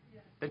prayer.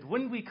 Yeah. That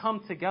when we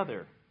come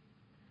together,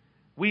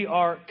 we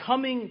are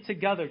coming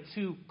together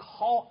to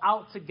call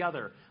out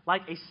together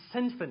like a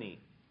symphony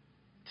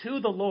to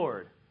the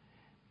Lord.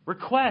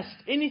 Request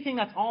anything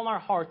that's on our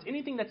hearts,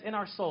 anything that's in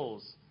our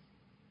souls,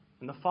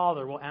 and the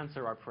Father will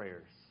answer our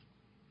prayers.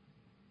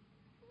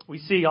 We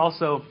see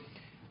also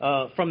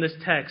from this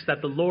text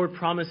that the Lord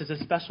promises a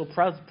special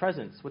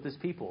presence with his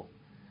people.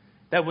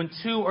 That when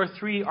two or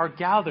three are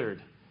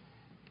gathered,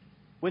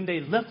 when they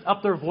lift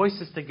up their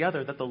voices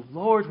together, that the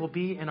Lord will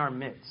be in our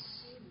midst.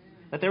 Amen.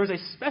 That there is a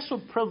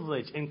special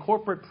privilege in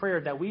corporate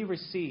prayer that we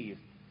receive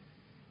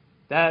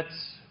that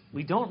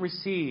we don't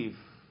receive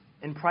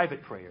in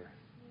private prayer.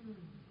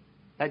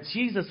 That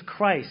Jesus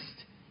Christ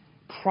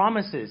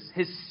promises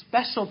his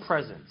special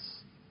presence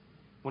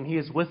when he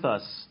is with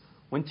us,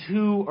 when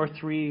two or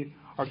three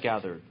are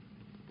gathered.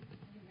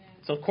 Amen.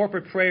 So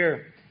corporate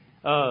prayer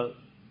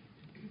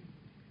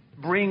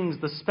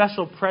brings the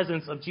special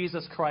presence of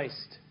Jesus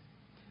Christ.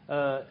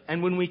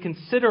 And when we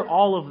consider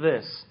all of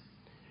this,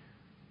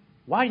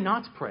 why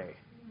not pray?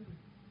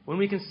 When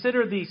we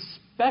consider the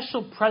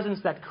special presence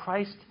that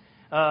Christ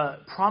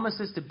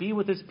promises to be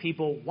with his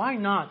people, why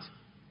not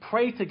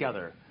pray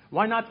together?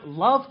 Why not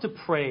love to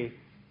pray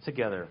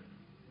together?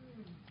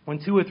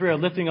 When two or three are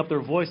lifting up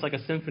their voice like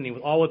a symphony,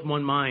 all with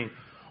one mind,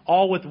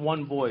 all with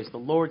one voice, the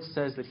Lord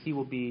says that he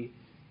will be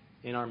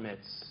in our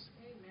midst.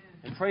 Amen.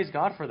 And praise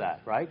God for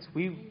that, right?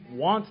 We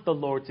want the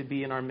Lord to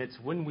be in our midst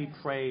when we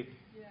pray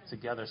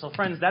together. So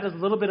friends, that is a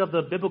little bit of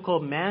the biblical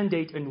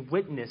mandate and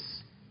witness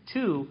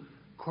to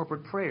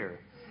corporate prayer.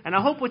 And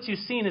I hope what you've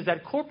seen is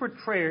that corporate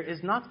prayer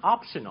is not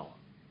optional.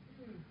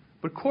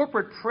 But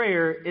corporate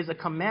prayer is a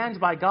command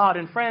by God.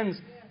 And friends,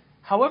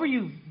 however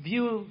you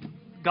view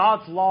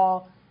God's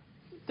law,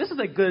 this is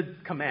a good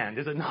command,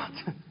 is it not?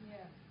 Yeah.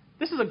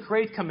 This is a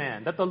great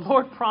command that the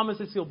Lord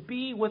promises he'll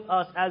be with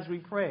us as we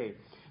pray.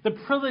 The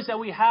privilege that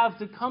we have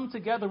to come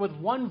together with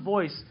one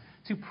voice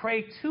to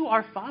pray to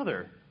our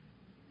Father.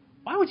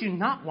 Why would you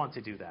not want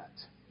to do that?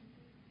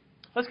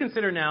 Let's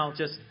consider now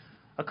just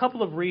a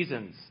couple of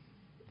reasons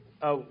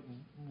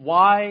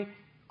why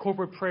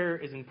corporate prayer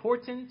is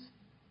important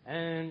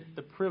and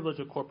the privilege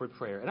of corporate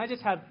prayer. And I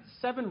just have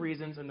 7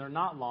 reasons, and they're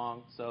not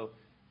long, so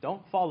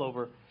don't fall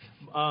over.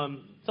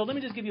 So let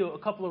me just give you a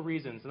couple of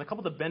reasons and a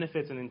couple of the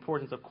benefits and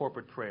importance of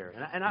corporate prayer.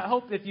 And I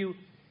hope if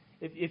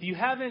you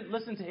haven't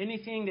listened to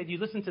anything, that you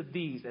listen to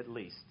these at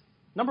least.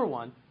 Number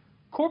 1,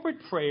 corporate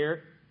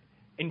prayer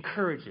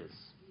encourages.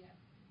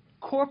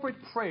 Corporate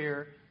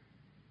prayer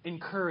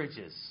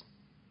encourages.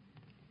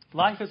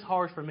 Life is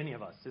hard for many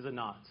of us, is it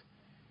not?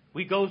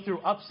 We go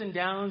through ups and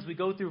downs. We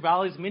go through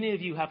valleys. Many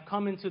of you have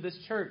come into this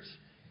church.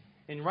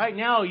 And right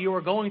now you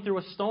are going through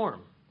a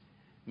storm.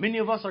 Many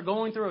of us are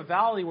going through a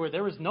valley where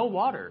there is no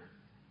water.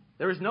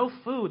 There is no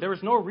food. There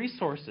is no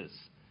resources.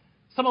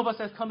 Some of us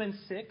have come in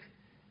sick.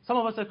 Some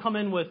of us have come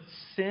in with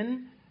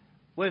sin,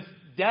 with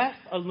death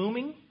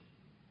looming,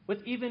 with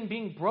even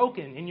being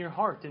broken in your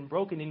heart and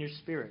broken in your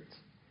spirit.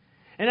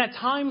 And at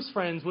times,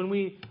 friends, when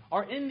we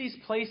are in these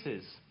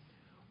places,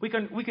 we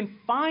can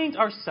find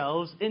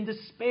ourselves in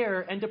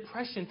despair and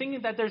depression,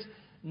 thinking that there's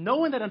no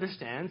one that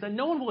understands, that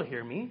no one will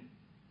hear me.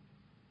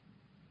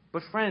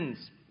 But friends,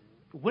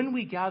 when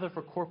we gather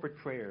for corporate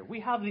prayer, we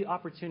have the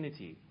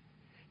opportunity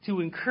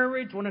to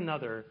encourage one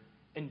another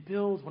and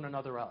build one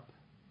another up.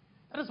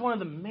 That is one of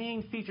the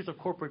main features of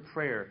corporate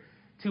prayer,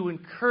 to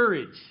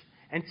encourage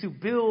and to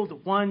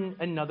build one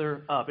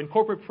another up. In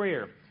corporate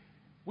prayer,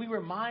 we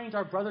remind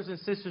our brothers and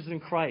sisters in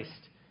Christ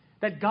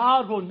that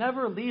God will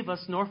never leave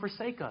us nor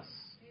forsake us.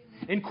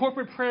 In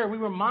corporate prayer, we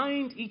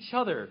remind each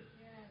other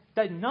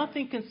that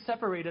nothing can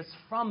separate us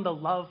from the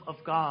love of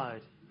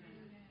God.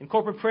 In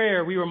corporate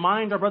prayer, we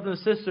remind our brothers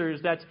and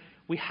sisters that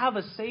we have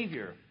a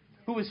Savior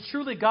who is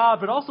truly God,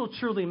 but also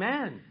truly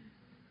man,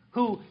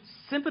 who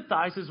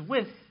sympathizes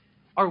with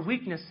our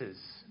weaknesses.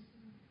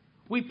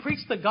 We preach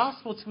the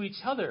gospel to each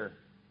other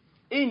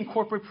in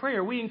corporate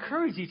prayer. We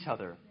encourage each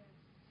other.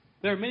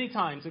 There are many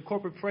times in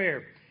corporate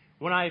prayer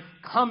when I've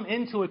come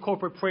into a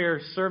corporate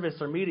prayer service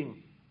or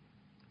meeting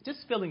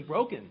just feeling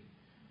broken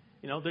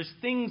There's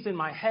things in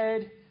my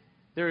head.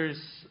 There's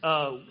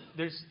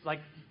like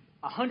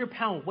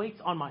 100-pound weight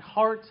on my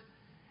heart.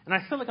 And I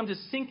feel like I'm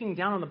just sinking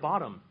down on the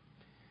bottom.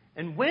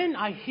 And when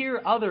I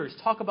hear others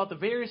talk about the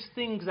various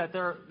things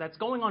that's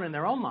going on in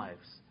their own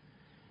lives,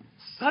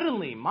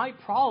 suddenly my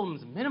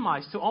problems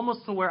minimize to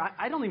almost to where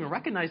I don't even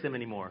recognize them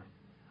anymore.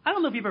 I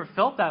don't know if you've ever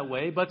felt that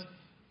way, but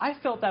I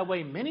felt that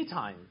way many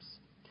times.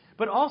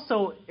 But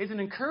also is an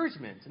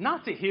encouragement,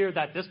 not to hear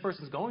that this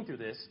person's going through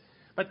this,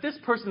 but this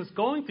person's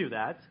going through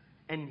that,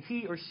 and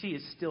he or she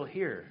is still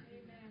here.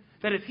 Amen.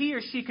 That if he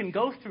or she can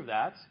go through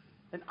that,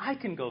 then I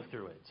can go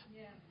through it.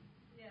 Yeah.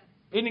 Yeah.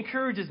 It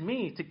encourages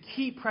me to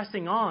keep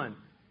pressing on.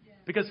 Yeah.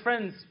 Because,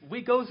 friends,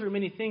 we go through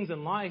many things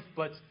in life,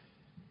 but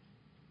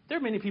there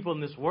are many people in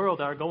this world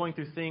that are going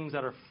through things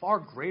that are far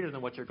greater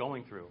than what you're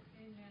going through.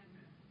 Amen.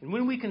 And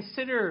when we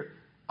consider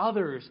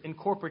others in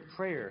corporate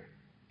prayer,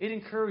 it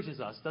encourages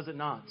us, does it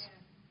not?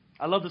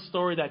 Yeah. I love the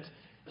story that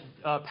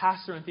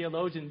pastor and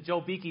theologian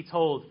Joe Beakey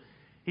told.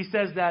 He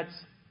says that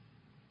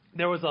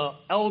there was an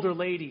elder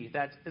lady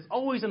that is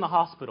always in the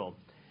hospital.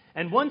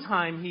 And one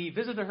time he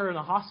visited her in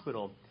the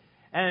hospital.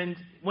 And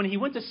when he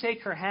went to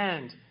shake her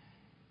hand,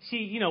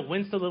 she,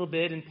 winced a little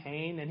bit in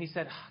pain. And he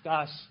said,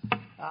 gosh,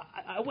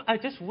 I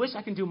just wish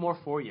I can do more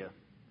for you.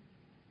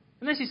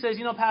 And then she says,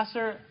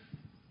 Pastor,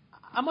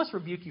 I must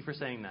rebuke you for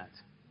saying that.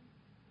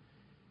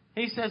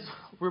 And he says,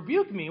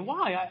 rebuke me?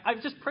 Why?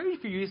 I've just prayed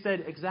for you. He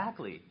said,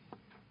 exactly.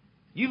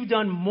 You've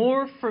done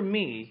more for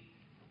me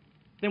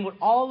than what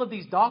all of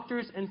these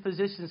doctors and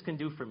physicians can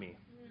do for me.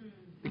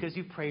 Because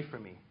you prayed for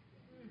me.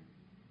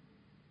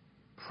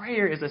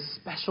 Prayer is a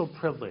special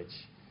privilege.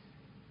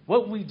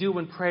 What we do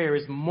in prayer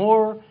is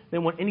more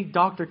than what any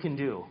doctor can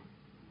do.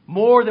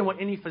 More than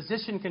what any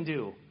physician can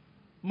do.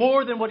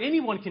 More than what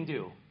anyone can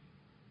do.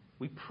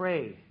 We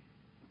pray.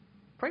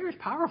 Prayer is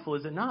powerful,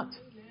 is it not?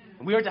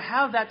 And we are to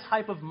have that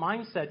type of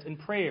mindset in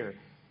prayer.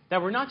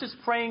 That we're not just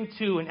praying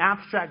to an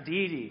abstract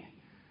deity.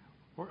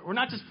 We're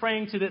not just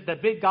praying to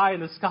that big guy in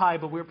the sky,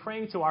 but we're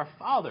praying to our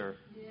Father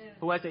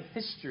who has a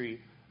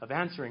history of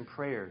answering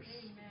prayers.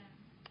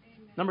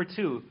 Amen. Number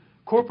 2,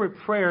 corporate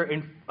prayer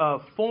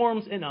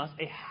forms in us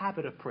a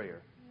habit of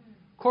prayer.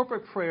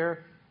 Corporate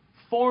prayer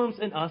forms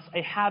in us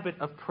a habit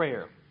of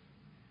prayer.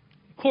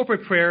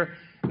 Corporate prayer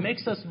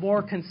makes us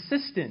more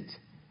consistent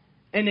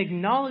in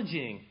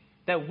acknowledging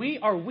that we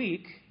are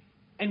weak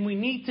and we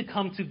need to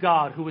come to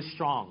God who is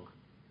strong.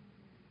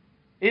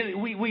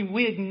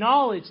 We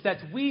acknowledge that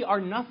we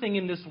are nothing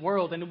in this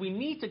world and we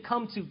need to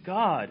come to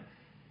God.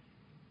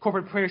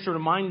 Corporate prayer should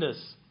remind us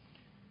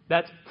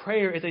that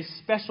prayer is a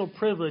special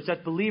privilege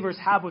that believers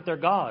have with their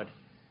God.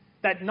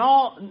 That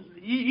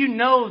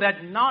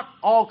that not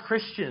all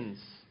Christians,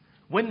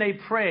 when they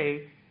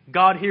pray,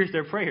 God hears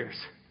their prayers.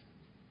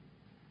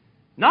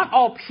 Not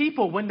all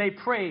people, when they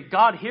pray,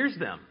 God hears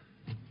them.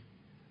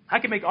 I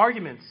can make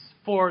arguments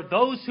for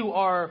those who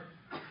are,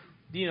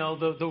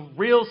 the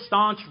real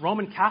staunch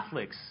Roman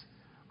Catholics.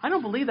 I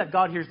don't believe that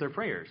God hears their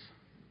prayers.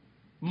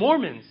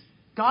 Mormons,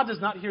 God does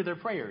not hear their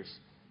prayers.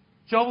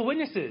 Jehovah's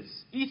Witnesses,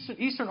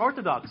 Eastern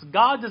Orthodox,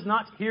 God does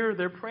not hear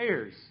their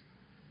prayers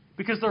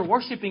because they're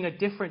worshiping a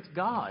different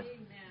God.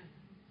 Amen.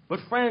 But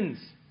friends,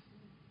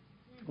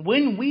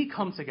 when we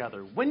come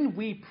together, when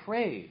we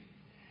pray,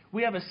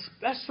 we have a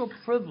special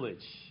privilege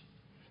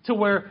to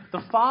where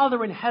the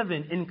Father in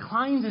heaven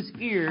inclines his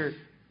ear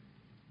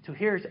to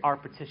hear our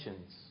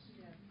petitions.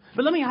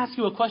 But let me ask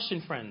you a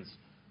question, friends.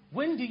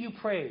 When do you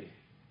pray?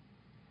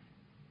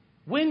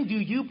 When do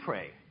you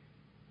pray?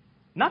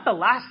 Not the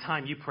last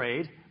time you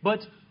prayed,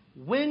 but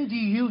when do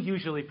you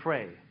usually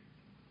pray?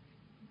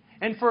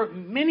 And for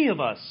many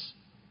of us,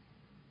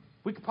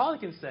 we probably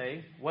can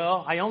say,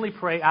 well, I only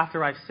pray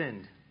after I've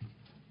sinned.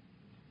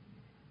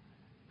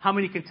 How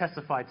many can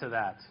testify to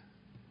that?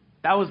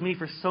 That was me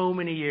for so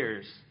many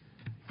years.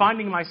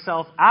 Finding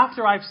myself,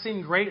 after I've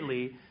sinned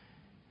greatly,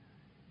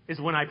 is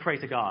when I pray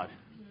to God.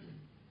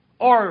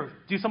 Or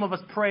do some of us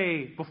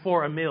pray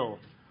before a meal?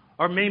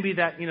 Or maybe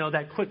that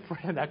quick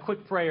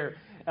prayer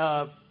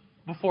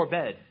before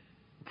bed,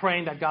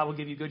 praying that God will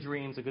give you good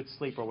dreams, a good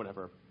sleep, or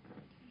whatever.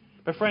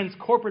 But friends,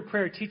 corporate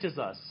prayer teaches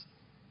us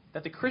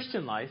that the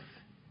Christian life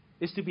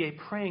is to be a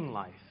praying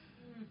life.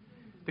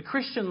 The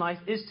Christian life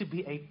is to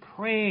be a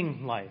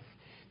praying life.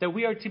 That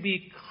we are to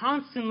be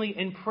constantly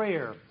in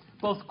prayer,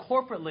 both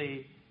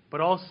corporately but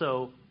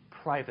also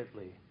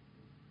privately.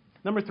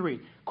 Number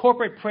 3,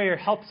 corporate prayer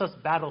helps us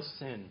battle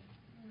sin.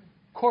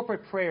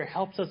 Corporate prayer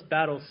helps us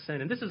battle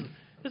sin. And this is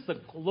a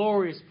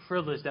glorious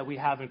privilege that we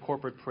have in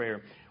corporate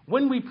prayer.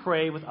 When we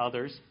pray with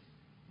others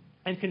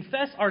and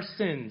confess our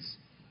sins,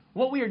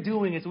 what we are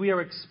doing is we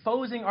are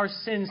exposing our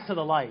sins to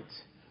the light.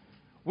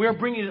 We are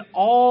bringing it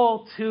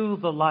all to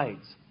the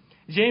light.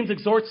 James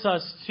exhorts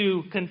us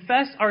to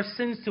confess our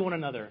sins to one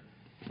another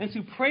and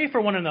to pray for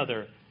one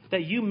another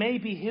that you may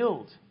be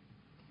healed.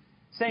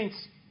 Saints,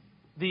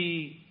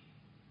 the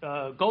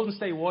Golden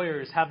State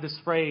Warriors have this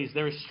phrase,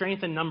 there is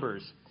strength in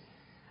numbers.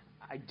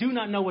 I do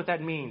not know what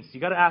that means. You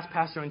got to ask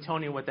Pastor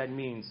Antonio what that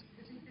means.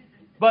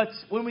 But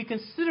when we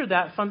consider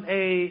that from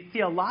a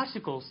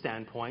theological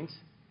standpoint,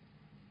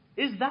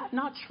 Is that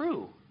not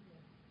true?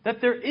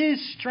 That there is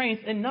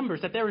strength in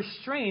numbers, that there is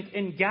strength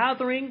in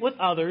gathering with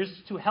others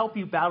to help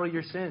you battle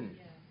your sin.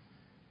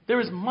 There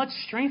is much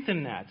strength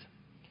in that.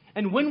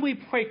 And when we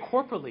pray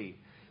corporately,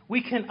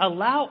 we can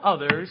allow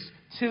others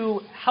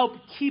to help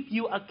keep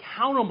you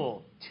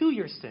accountable to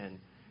your sin,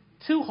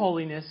 to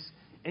holiness,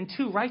 and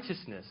to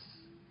righteousness.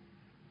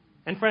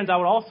 And friends, I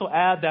would also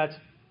add that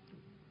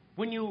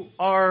when you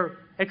are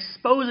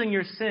exposing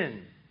your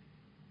sin,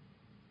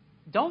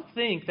 don't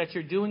think that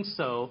you're doing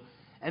so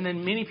and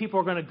then many people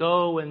are going to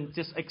go and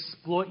just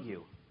exploit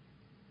you.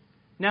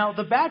 Now,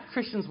 the bad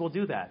Christians will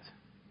do that,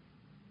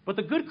 but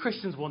the good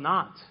Christians will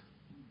not.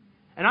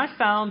 And I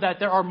found that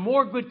there are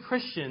more good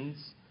Christians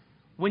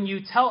when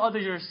you tell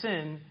others your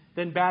sin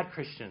than bad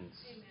Christians.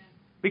 Amen.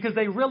 Because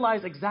they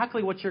realize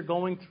exactly what you're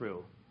going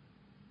through.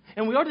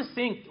 And we ought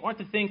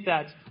to think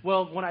that,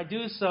 well, when I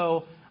do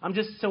so, I'm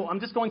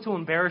just going to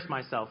embarrass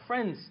myself.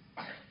 Friends,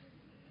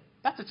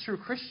 that's a true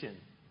Christian.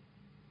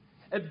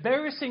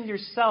 Embarrassing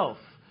yourself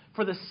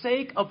for the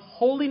sake of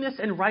holiness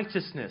and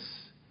righteousness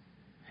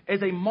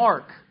is a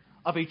mark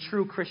of a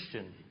true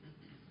Christian.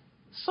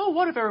 So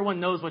what if everyone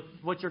knows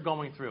what you're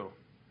going through?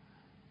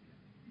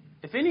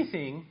 If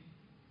anything,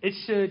 it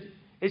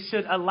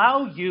should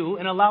allow you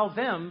and allow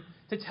them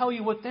to tell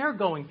you what they're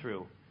going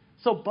through.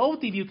 So both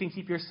of you can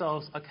keep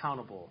yourselves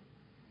accountable.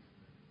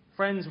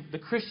 Friends, the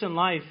Christian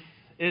life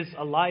is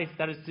a life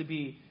that is to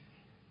be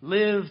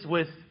lived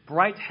with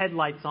bright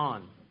headlights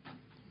on.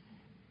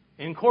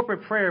 In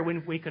corporate prayer,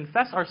 when we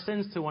confess our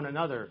sins to one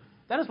another,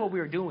 that is what we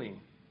are doing.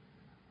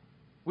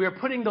 We are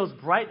putting those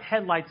bright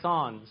headlights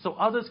on so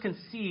others can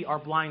see our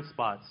blind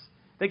spots.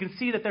 They can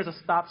see that there's a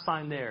stop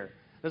sign there.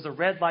 There's a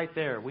red light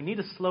there. We need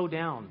to slow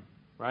down,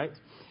 right?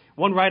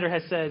 One writer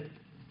has said,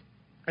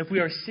 if we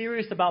are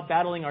serious about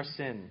battling our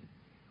sin,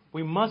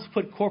 we must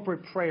put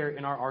corporate prayer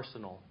in our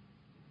arsenal.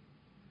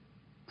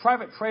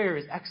 Private prayer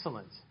is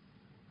excellent.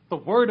 The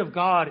Word of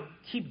God,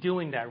 keep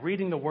doing that,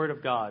 reading the Word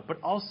of God.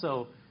 But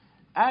also,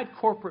 add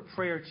corporate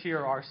prayer to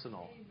your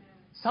arsenal. Amen.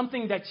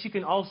 Something that you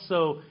can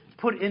also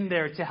put in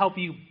there to help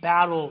you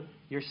battle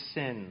your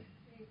sin.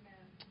 Amen.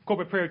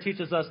 Corporate prayer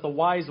teaches us the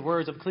wise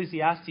words of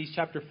Ecclesiastes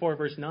chapter 4,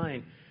 verse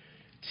 9.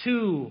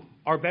 2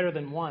 are better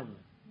than 1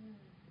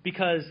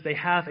 because they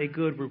have a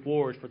good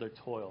reward for their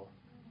toil.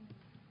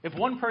 If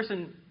one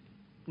person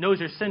knows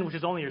your sin, which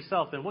is only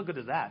yourself, then what good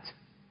is that?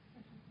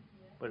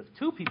 But if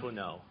 2 people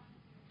know,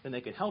 then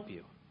they can help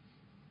you.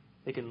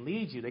 They can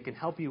lead you. They can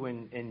help you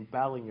in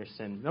battling your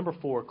sin. Number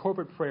 4,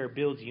 corporate prayer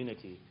builds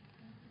unity.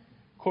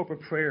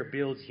 Corporate prayer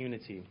builds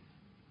unity.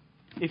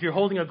 If you're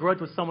holding a grudge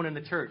with someone in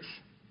the church,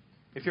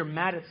 if you're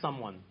mad at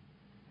someone,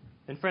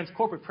 then friends,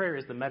 corporate prayer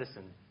is the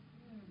medicine.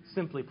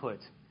 Simply put.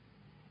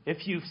 If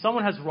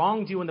someone has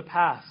wronged you in the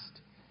past,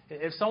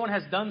 if someone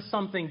has done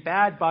something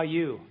bad by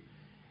you,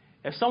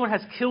 if someone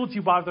has killed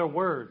you by their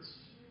words,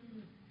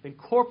 then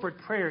corporate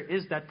prayer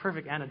is that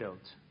perfect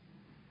antidote.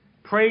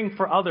 Praying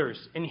for others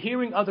and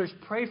hearing others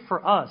pray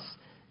for us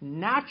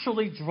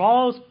naturally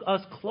draws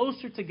us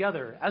closer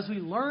together as we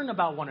learn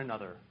about one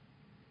another.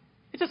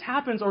 It just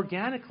happens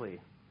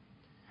organically.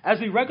 As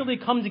we regularly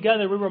come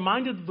together, we're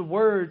reminded of the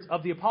words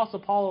of the Apostle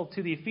Paul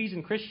to the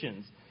Ephesian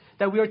Christians,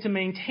 that we are to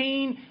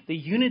maintain the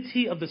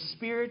unity of the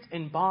Spirit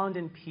in bond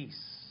and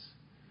peace.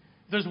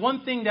 There's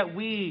one thing that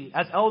we,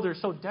 as elders,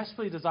 so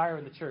desperately desire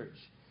in the church,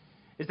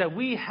 is that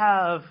we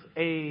have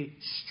a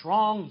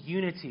strong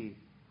unity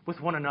with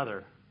one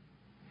another.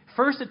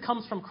 First, it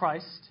comes from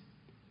Christ,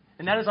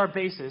 and that is our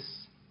basis.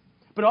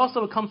 But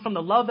also it comes from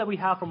the love that we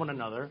have for one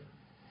another,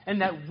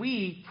 and that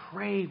we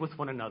pray with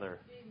one another.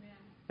 Amen.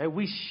 That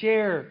we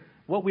share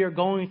what we are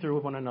going through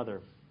with one another.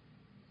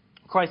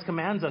 Christ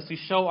commands us to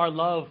show our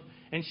love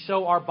and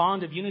show our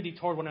bond of unity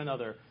toward one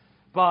another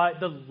by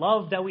the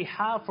love that we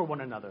have for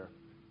one another.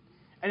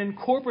 And in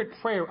corporate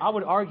prayer, I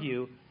would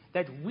argue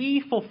that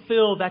we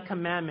fulfill that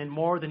commandment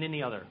more than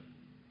any other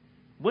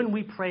when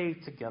we pray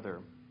together.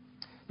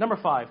 Number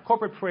 5,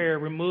 corporate prayer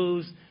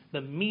removes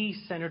the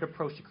me-centered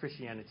approach to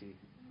Christianity.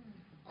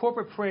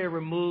 Corporate prayer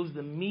removes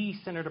the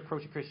me-centered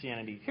approach to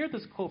Christianity. Here's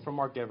this quote from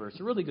Mark Dever. It's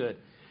really good.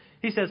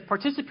 He says,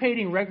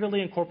 participating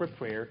regularly in corporate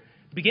prayer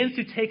begins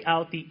to take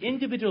out the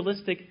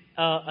individualistic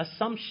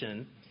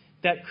assumption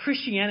that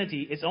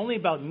Christianity is only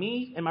about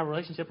me and my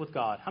relationship with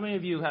God. How many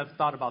of you have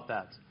thought about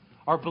that?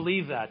 Or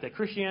believe that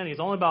Christianity is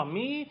only about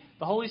me,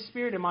 the Holy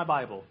Spirit, and my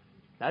Bible.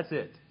 That's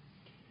it.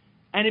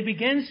 And it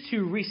begins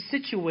to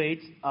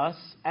resituate us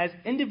as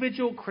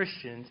individual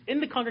Christians in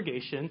the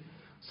congregation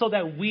so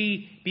that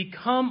we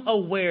become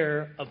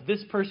aware of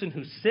this person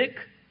who's sick,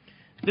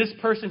 this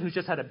person who's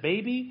just had a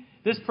baby,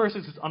 this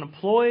person who's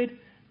unemployed,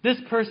 this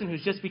person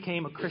who's just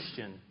became a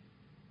Christian.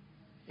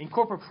 In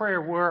corporate prayer,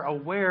 we're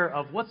aware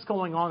of what's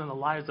going on in the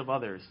lives of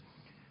others.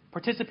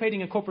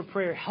 Participating in corporate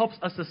prayer helps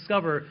us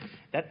discover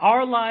that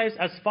our lives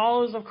as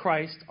followers of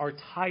Christ are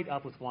tied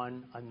up with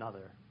one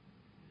another.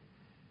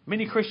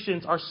 Many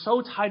Christians are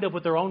so tied up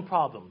with their own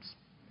problems,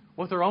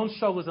 with their own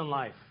struggles in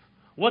life,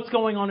 what's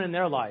going on in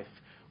their life,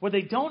 where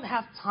they don't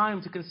have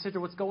time to consider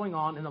what's going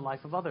on in the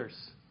life of others.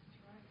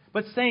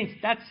 But saints,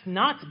 that's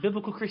not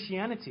biblical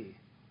Christianity.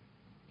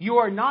 You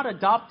are not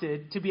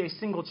adopted to be a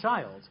single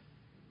child.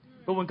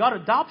 But when God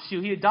adopts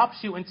you, He adopts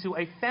you into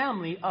a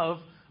family of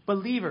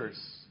believers.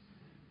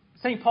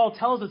 St. Paul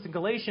tells us in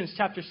Galatians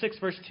chapter 6,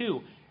 verse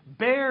 2,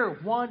 bear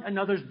one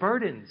another's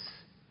burdens,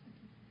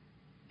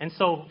 and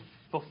so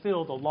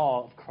fulfill the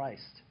law of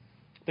Christ.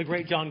 The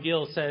great John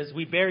Gill says,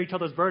 we bear each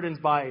other's burdens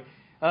by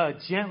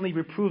gently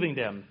reproving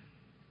them,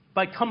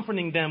 by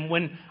comforting them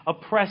when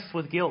oppressed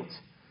with guilt,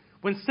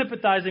 when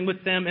sympathizing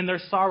with them in their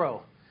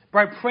sorrow,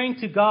 by praying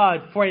to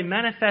God for a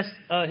manifest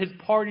His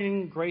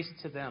pardoning grace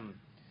to them.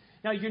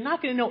 Now, you're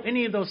not going to know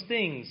any of those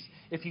things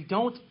if you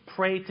don't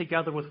pray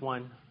together with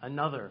one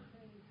another.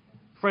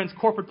 Friends,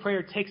 corporate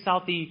prayer takes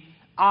out the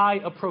I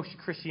approach to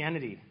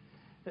Christianity,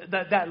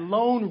 that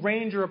Lone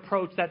Ranger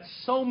approach that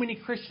so many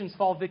Christians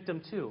fall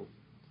victim to.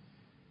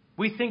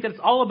 We think that it's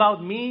all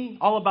about me,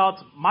 all about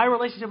my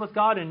relationship with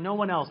God and no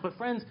one else. But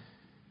friends,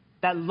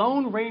 that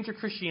Lone Ranger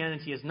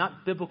Christianity is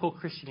not biblical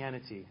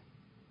Christianity.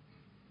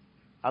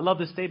 I love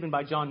this statement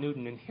by John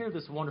Newton, and hear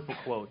this wonderful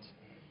quote.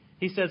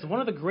 He says, one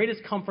of the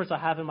greatest comforts I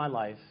have in my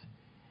life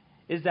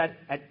is that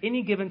at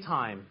any given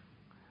time,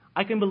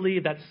 I can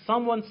believe that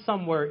someone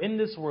somewhere in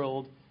this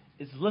world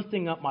is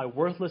lifting up my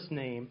worthless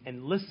name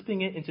and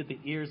lisping it into the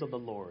ears of the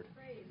Lord.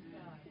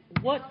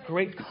 What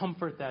great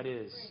comfort that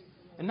is.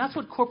 And that's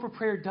what corporate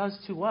prayer does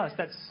to us,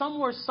 that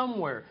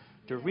somewhere,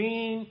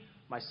 Doreen,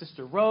 my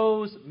sister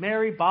Rose,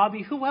 Mary,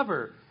 Bobby,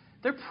 whoever,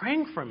 they're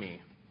praying for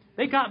me.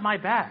 They got my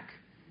back.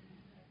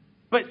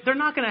 But they're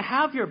not going to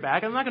have your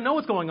back. I'm not going to know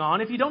what's going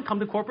on if you don't come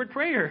to corporate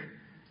prayer.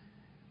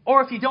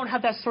 Or if you don't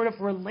have that sort of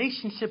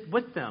relationship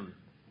with them.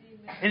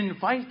 Amen. And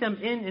invite them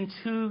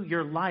into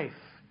your life.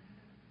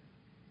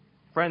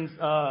 Friends,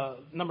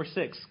 number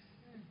 6.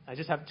 I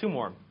just have 2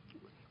 more.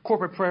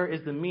 Corporate prayer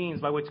is the means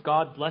by which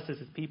God blesses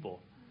His people.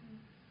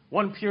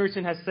 One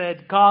Puritan has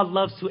said, God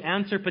loves to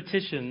answer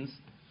petitions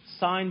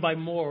signed by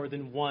more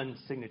than one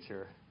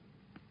signature.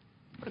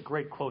 What a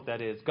great quote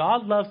that is.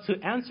 God loves to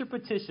answer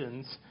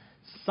petitions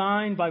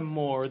signed by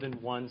more than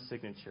one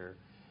signature.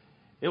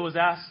 It was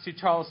asked to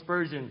Charles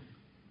Spurgeon,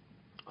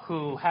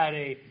 who had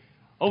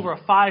over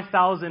a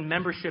 5,000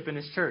 membership in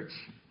his church.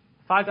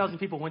 5,000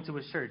 people went to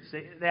his church.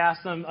 They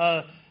asked him,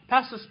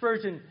 Pastor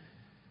Spurgeon,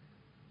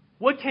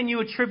 what can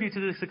you attribute to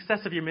the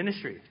success of your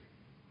ministry?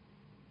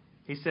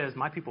 He says,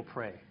 my people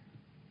pray.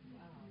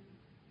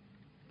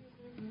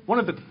 One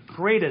of the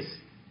greatest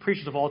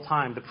preachers of all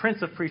time, the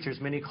Prince of Preachers,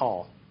 many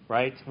call,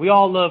 right? We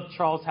all love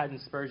Charles Haddon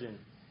Spurgeon.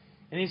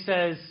 And he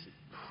says,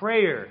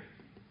 prayer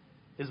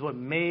is what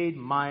made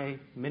my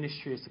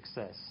ministry a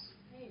success.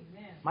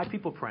 Amen. My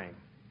people praying.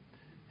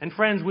 And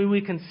friends, when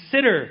we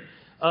consider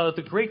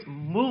the great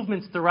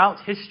movements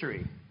throughout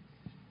history,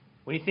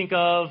 when you think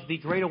of the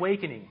Great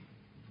Awakening,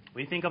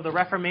 when you think of the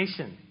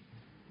Reformation,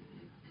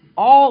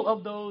 all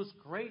of those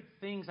great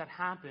things that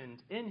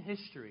happened in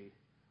history,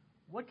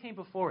 what came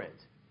before it?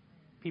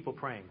 People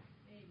praying.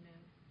 Amen.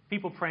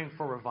 People praying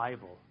for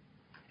revival.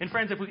 And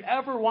friends, if we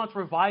ever want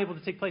revival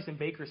to take place in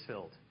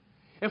Bakersfield,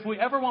 if we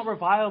ever want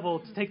revival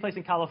to take place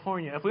in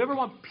California, if we ever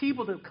want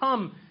people to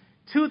come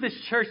to this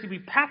church to be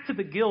packed to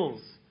the gills,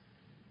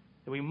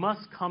 then we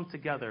must come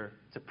together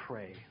to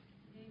pray.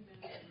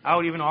 Amen. I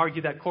would even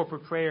argue that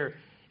corporate prayer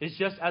is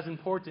just as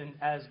important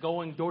as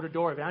going door to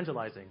door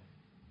evangelizing.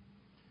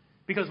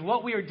 Because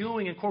what we are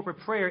doing in corporate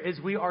prayer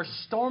is we are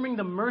storming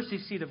the mercy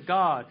seat of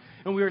God.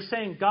 And we are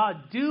saying, God,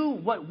 do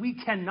what we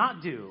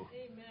cannot do.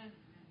 Amen.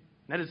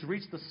 That is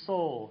reach the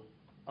soul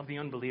of the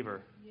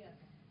unbeliever. Yes.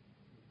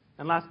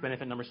 And last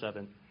benefit, number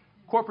 7.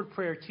 Corporate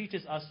prayer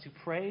teaches us to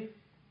pray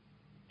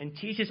and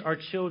teaches our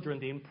children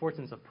the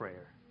importance of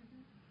prayer.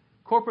 Mm-hmm.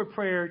 Corporate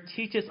prayer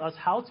teaches us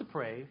how to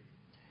pray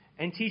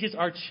and teaches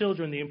our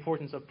children the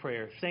importance of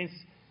prayer. Saints,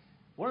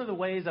 one of the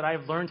ways that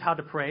I've learned how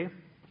to pray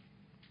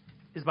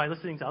is by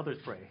listening to others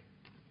pray.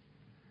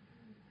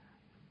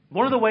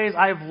 One of the ways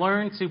I've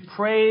learned to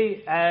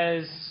pray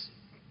as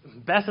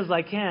best as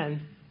I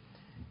can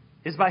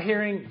is by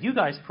hearing you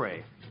guys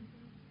pray.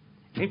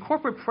 In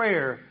corporate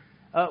prayer,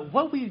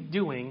 what we're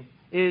doing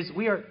is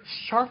we are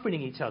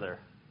sharpening each other.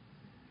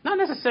 Not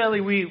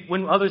necessarily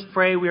when others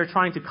pray, we are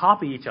trying to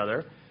copy each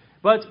other,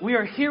 but we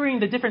are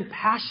hearing the different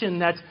passion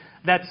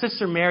that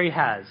Sister Mary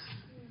has.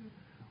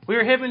 We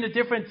are hearing the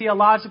different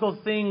theological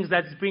things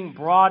that's being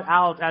brought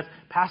out as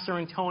Pastor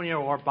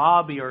Antonio or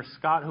Bobby or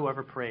Scott,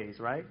 whoever prays,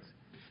 right?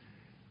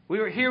 We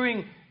were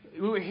hearing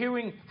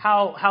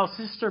how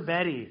Sister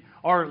Betty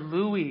or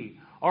Louie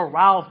or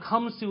Ralph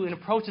comes to and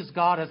approaches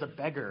God as a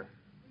beggar,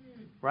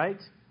 right?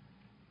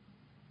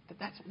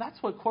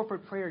 That's what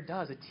corporate prayer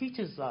does. It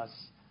teaches us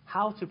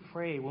how to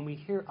pray when we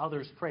hear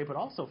others pray. But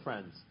also,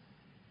 friends,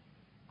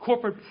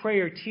 corporate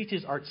prayer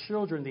teaches our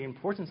children the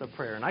importance of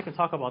prayer. And I can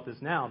talk about this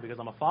now because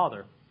I'm a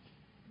father.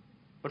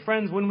 But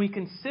friends, when we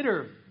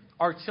consider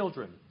our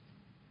children,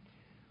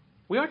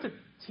 we are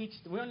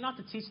not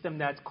to teach them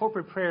that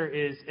corporate prayer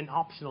is an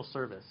optional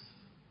service.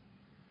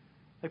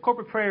 That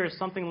corporate prayer is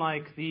something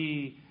like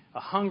the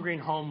hungry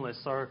and homeless,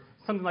 or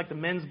something like the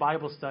men's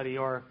Bible study,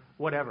 or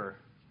whatever.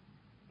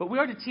 But we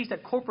are to teach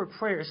that corporate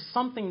prayer is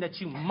something that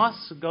you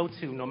must go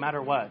to no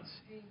matter what.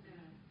 Amen.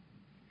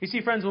 You see,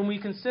 friends, when we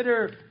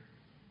consider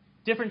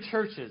different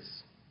churches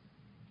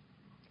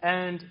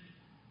and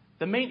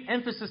the main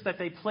emphasis that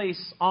they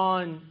place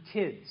on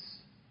kids,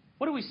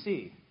 what do we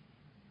see?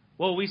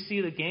 Well, we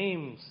see the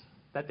games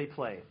that they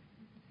play.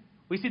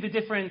 We see the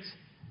different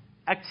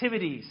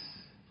activities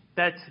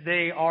that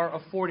they are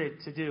afforded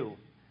to do.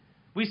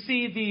 We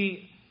see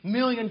the $1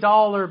 million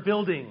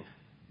building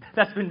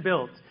that's been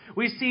built.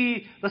 We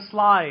see the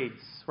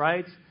slides,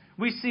 right?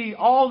 We see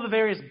all the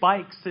various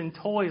bikes and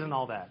toys and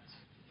all that.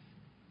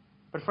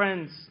 But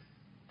friends,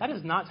 that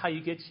is not how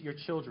you get your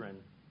children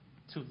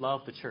to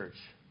love the church.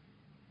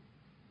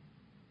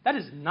 That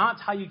is not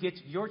how you get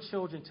your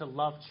children to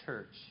love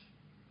church.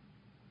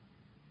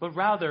 But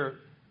rather,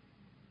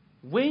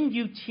 when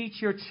you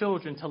teach your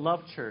children to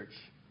love church,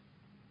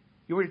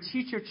 you are to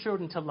teach your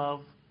children to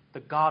love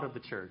the God of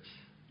the church.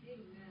 Amen.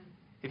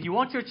 If you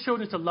want your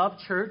children to love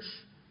church,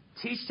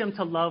 teach them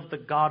to love the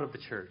God of the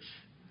church.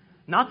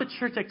 Not the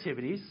church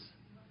activities,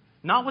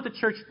 not what the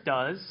church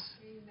does.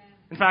 Amen.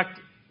 In fact,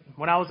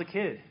 when I was a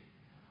kid,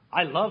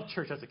 I loved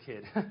church as a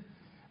kid.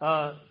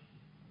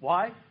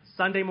 Why?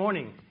 Sunday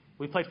morning,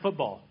 we played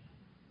football.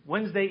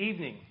 Wednesday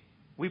evening,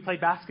 we played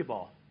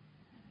basketball.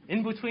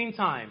 In between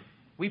time,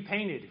 we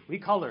painted, we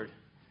colored.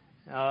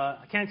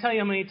 I can't tell you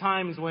how many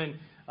times when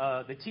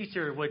the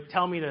teacher would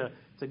tell me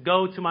to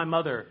go to my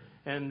mother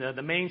in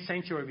the main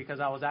sanctuary because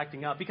I was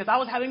acting up, because I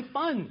was having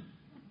fun.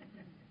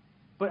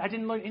 But I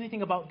didn't learn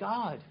anything about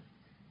God.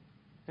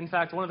 In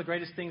fact, one of the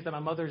greatest things that my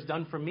mother has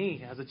done for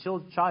me as a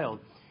child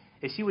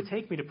is she would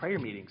take me to prayer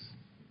meetings.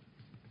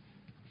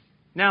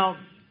 Now,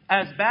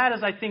 as bad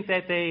as I think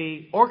that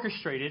they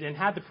orchestrated and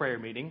had the prayer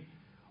meeting,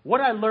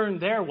 what I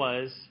learned there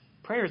was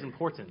prayer is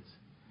important.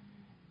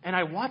 And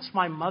I watched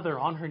my mother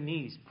on her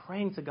knees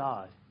praying to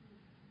God.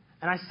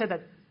 And I said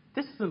that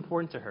this is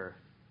important to her.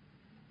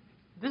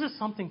 This is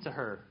something to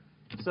her.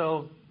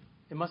 So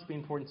it must be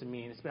important to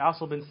me. And it's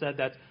also been said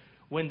that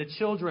when the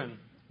children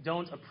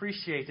don't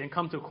appreciate and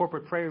come to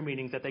corporate prayer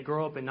meetings, that they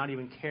grow up and not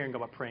even caring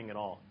about praying at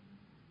all.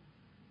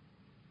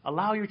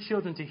 Allow your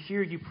children to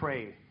hear you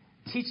pray.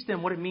 Teach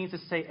them what it means to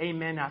say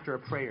amen after a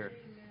prayer.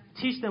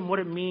 Amen. Teach them what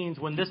it means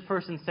when this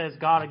person says,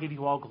 God, I give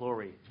you all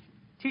glory.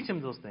 Teach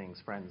them those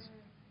things, friends.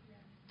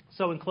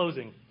 So in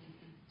closing,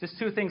 just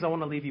two things I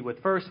want to leave you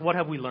with. First, what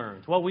have we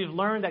learned? Well, we've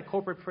learned that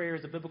corporate prayer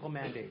is a biblical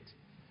mandate.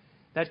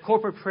 That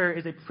corporate prayer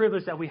is a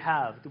privilege that we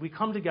have. That we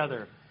come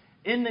together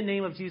in the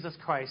name of Jesus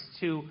Christ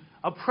to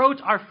approach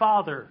our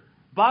Father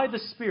by the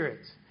Spirit.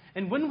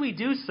 And when we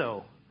do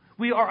so,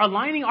 we are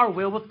aligning our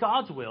will with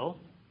God's will,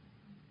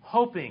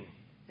 hoping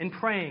and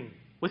praying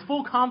with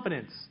full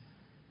confidence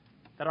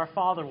that our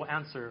Father will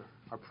answer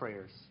our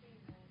prayers.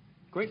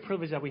 Great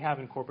privilege that we have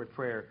in corporate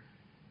prayer.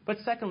 But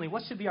secondly,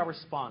 what should be our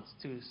response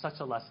to such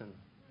a lesson?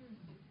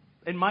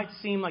 It might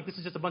seem like this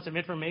is just a bunch of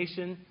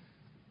information,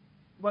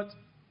 but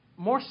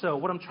more so,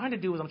 what I'm trying to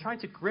do is I'm trying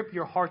to grip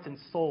your heart and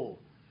soul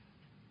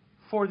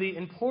for the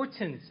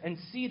importance and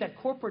see that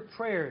corporate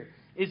prayer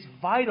is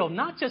vital,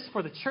 not just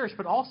for the church,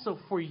 but also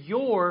for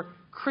your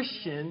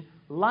Christian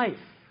life.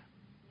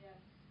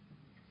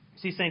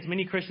 See, saints,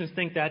 many Christians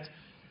think that,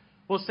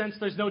 well, since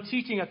there's no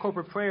teaching at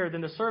corporate prayer,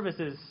 then the service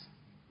is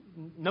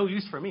no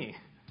use for me.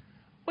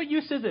 What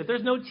use is it?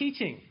 There's no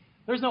teaching.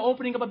 There's no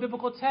opening up a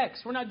biblical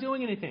text. We're not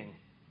doing anything.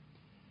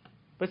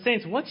 But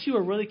saints, what you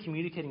are really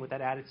communicating with that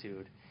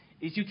attitude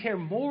is you care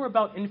more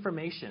about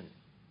information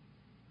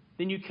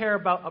than you care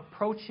about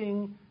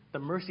approaching the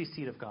mercy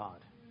seat of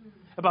God.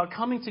 About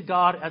coming to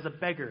God as a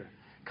beggar,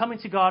 coming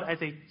to God as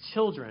a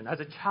children, as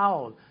a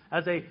child,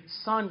 as a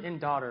son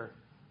and daughter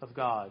of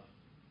God.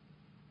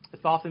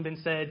 It's often been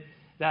said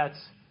that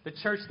the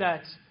church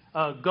that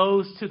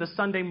goes to the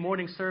Sunday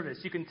morning service,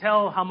 you can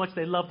tell how much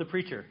they love the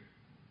preacher.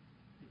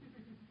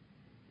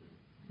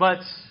 But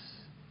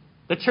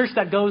the church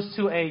that goes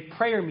to a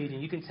prayer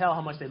meeting, you can tell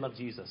how much they love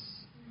Jesus.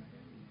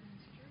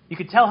 You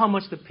can tell how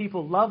much the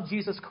people love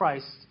Jesus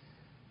Christ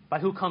by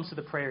who comes to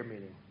the prayer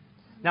meeting.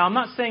 Now, I'm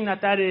not saying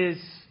that that is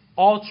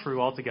all true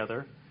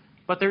altogether,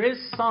 but there is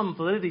some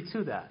validity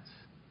to that.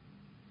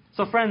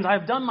 So, friends, I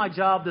have done my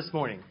job this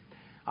morning.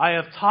 I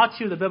have taught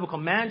you the biblical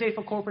mandate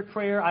for corporate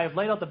prayer. I have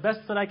laid out the best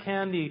that I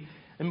can, the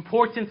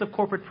importance of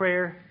corporate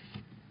prayer.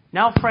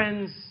 Now,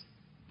 friends,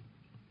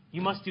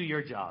 you must do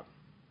your job.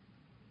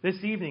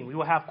 This evening, we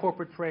will have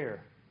corporate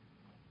prayer.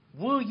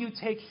 Will you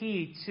take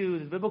heed to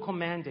the biblical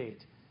mandate,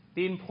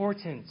 the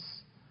importance,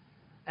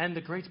 and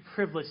the great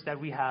privilege that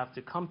we have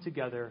to come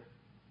together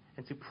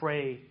and to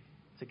pray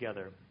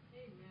together?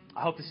 Amen.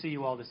 I hope to see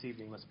you all this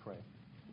evening. Let's pray.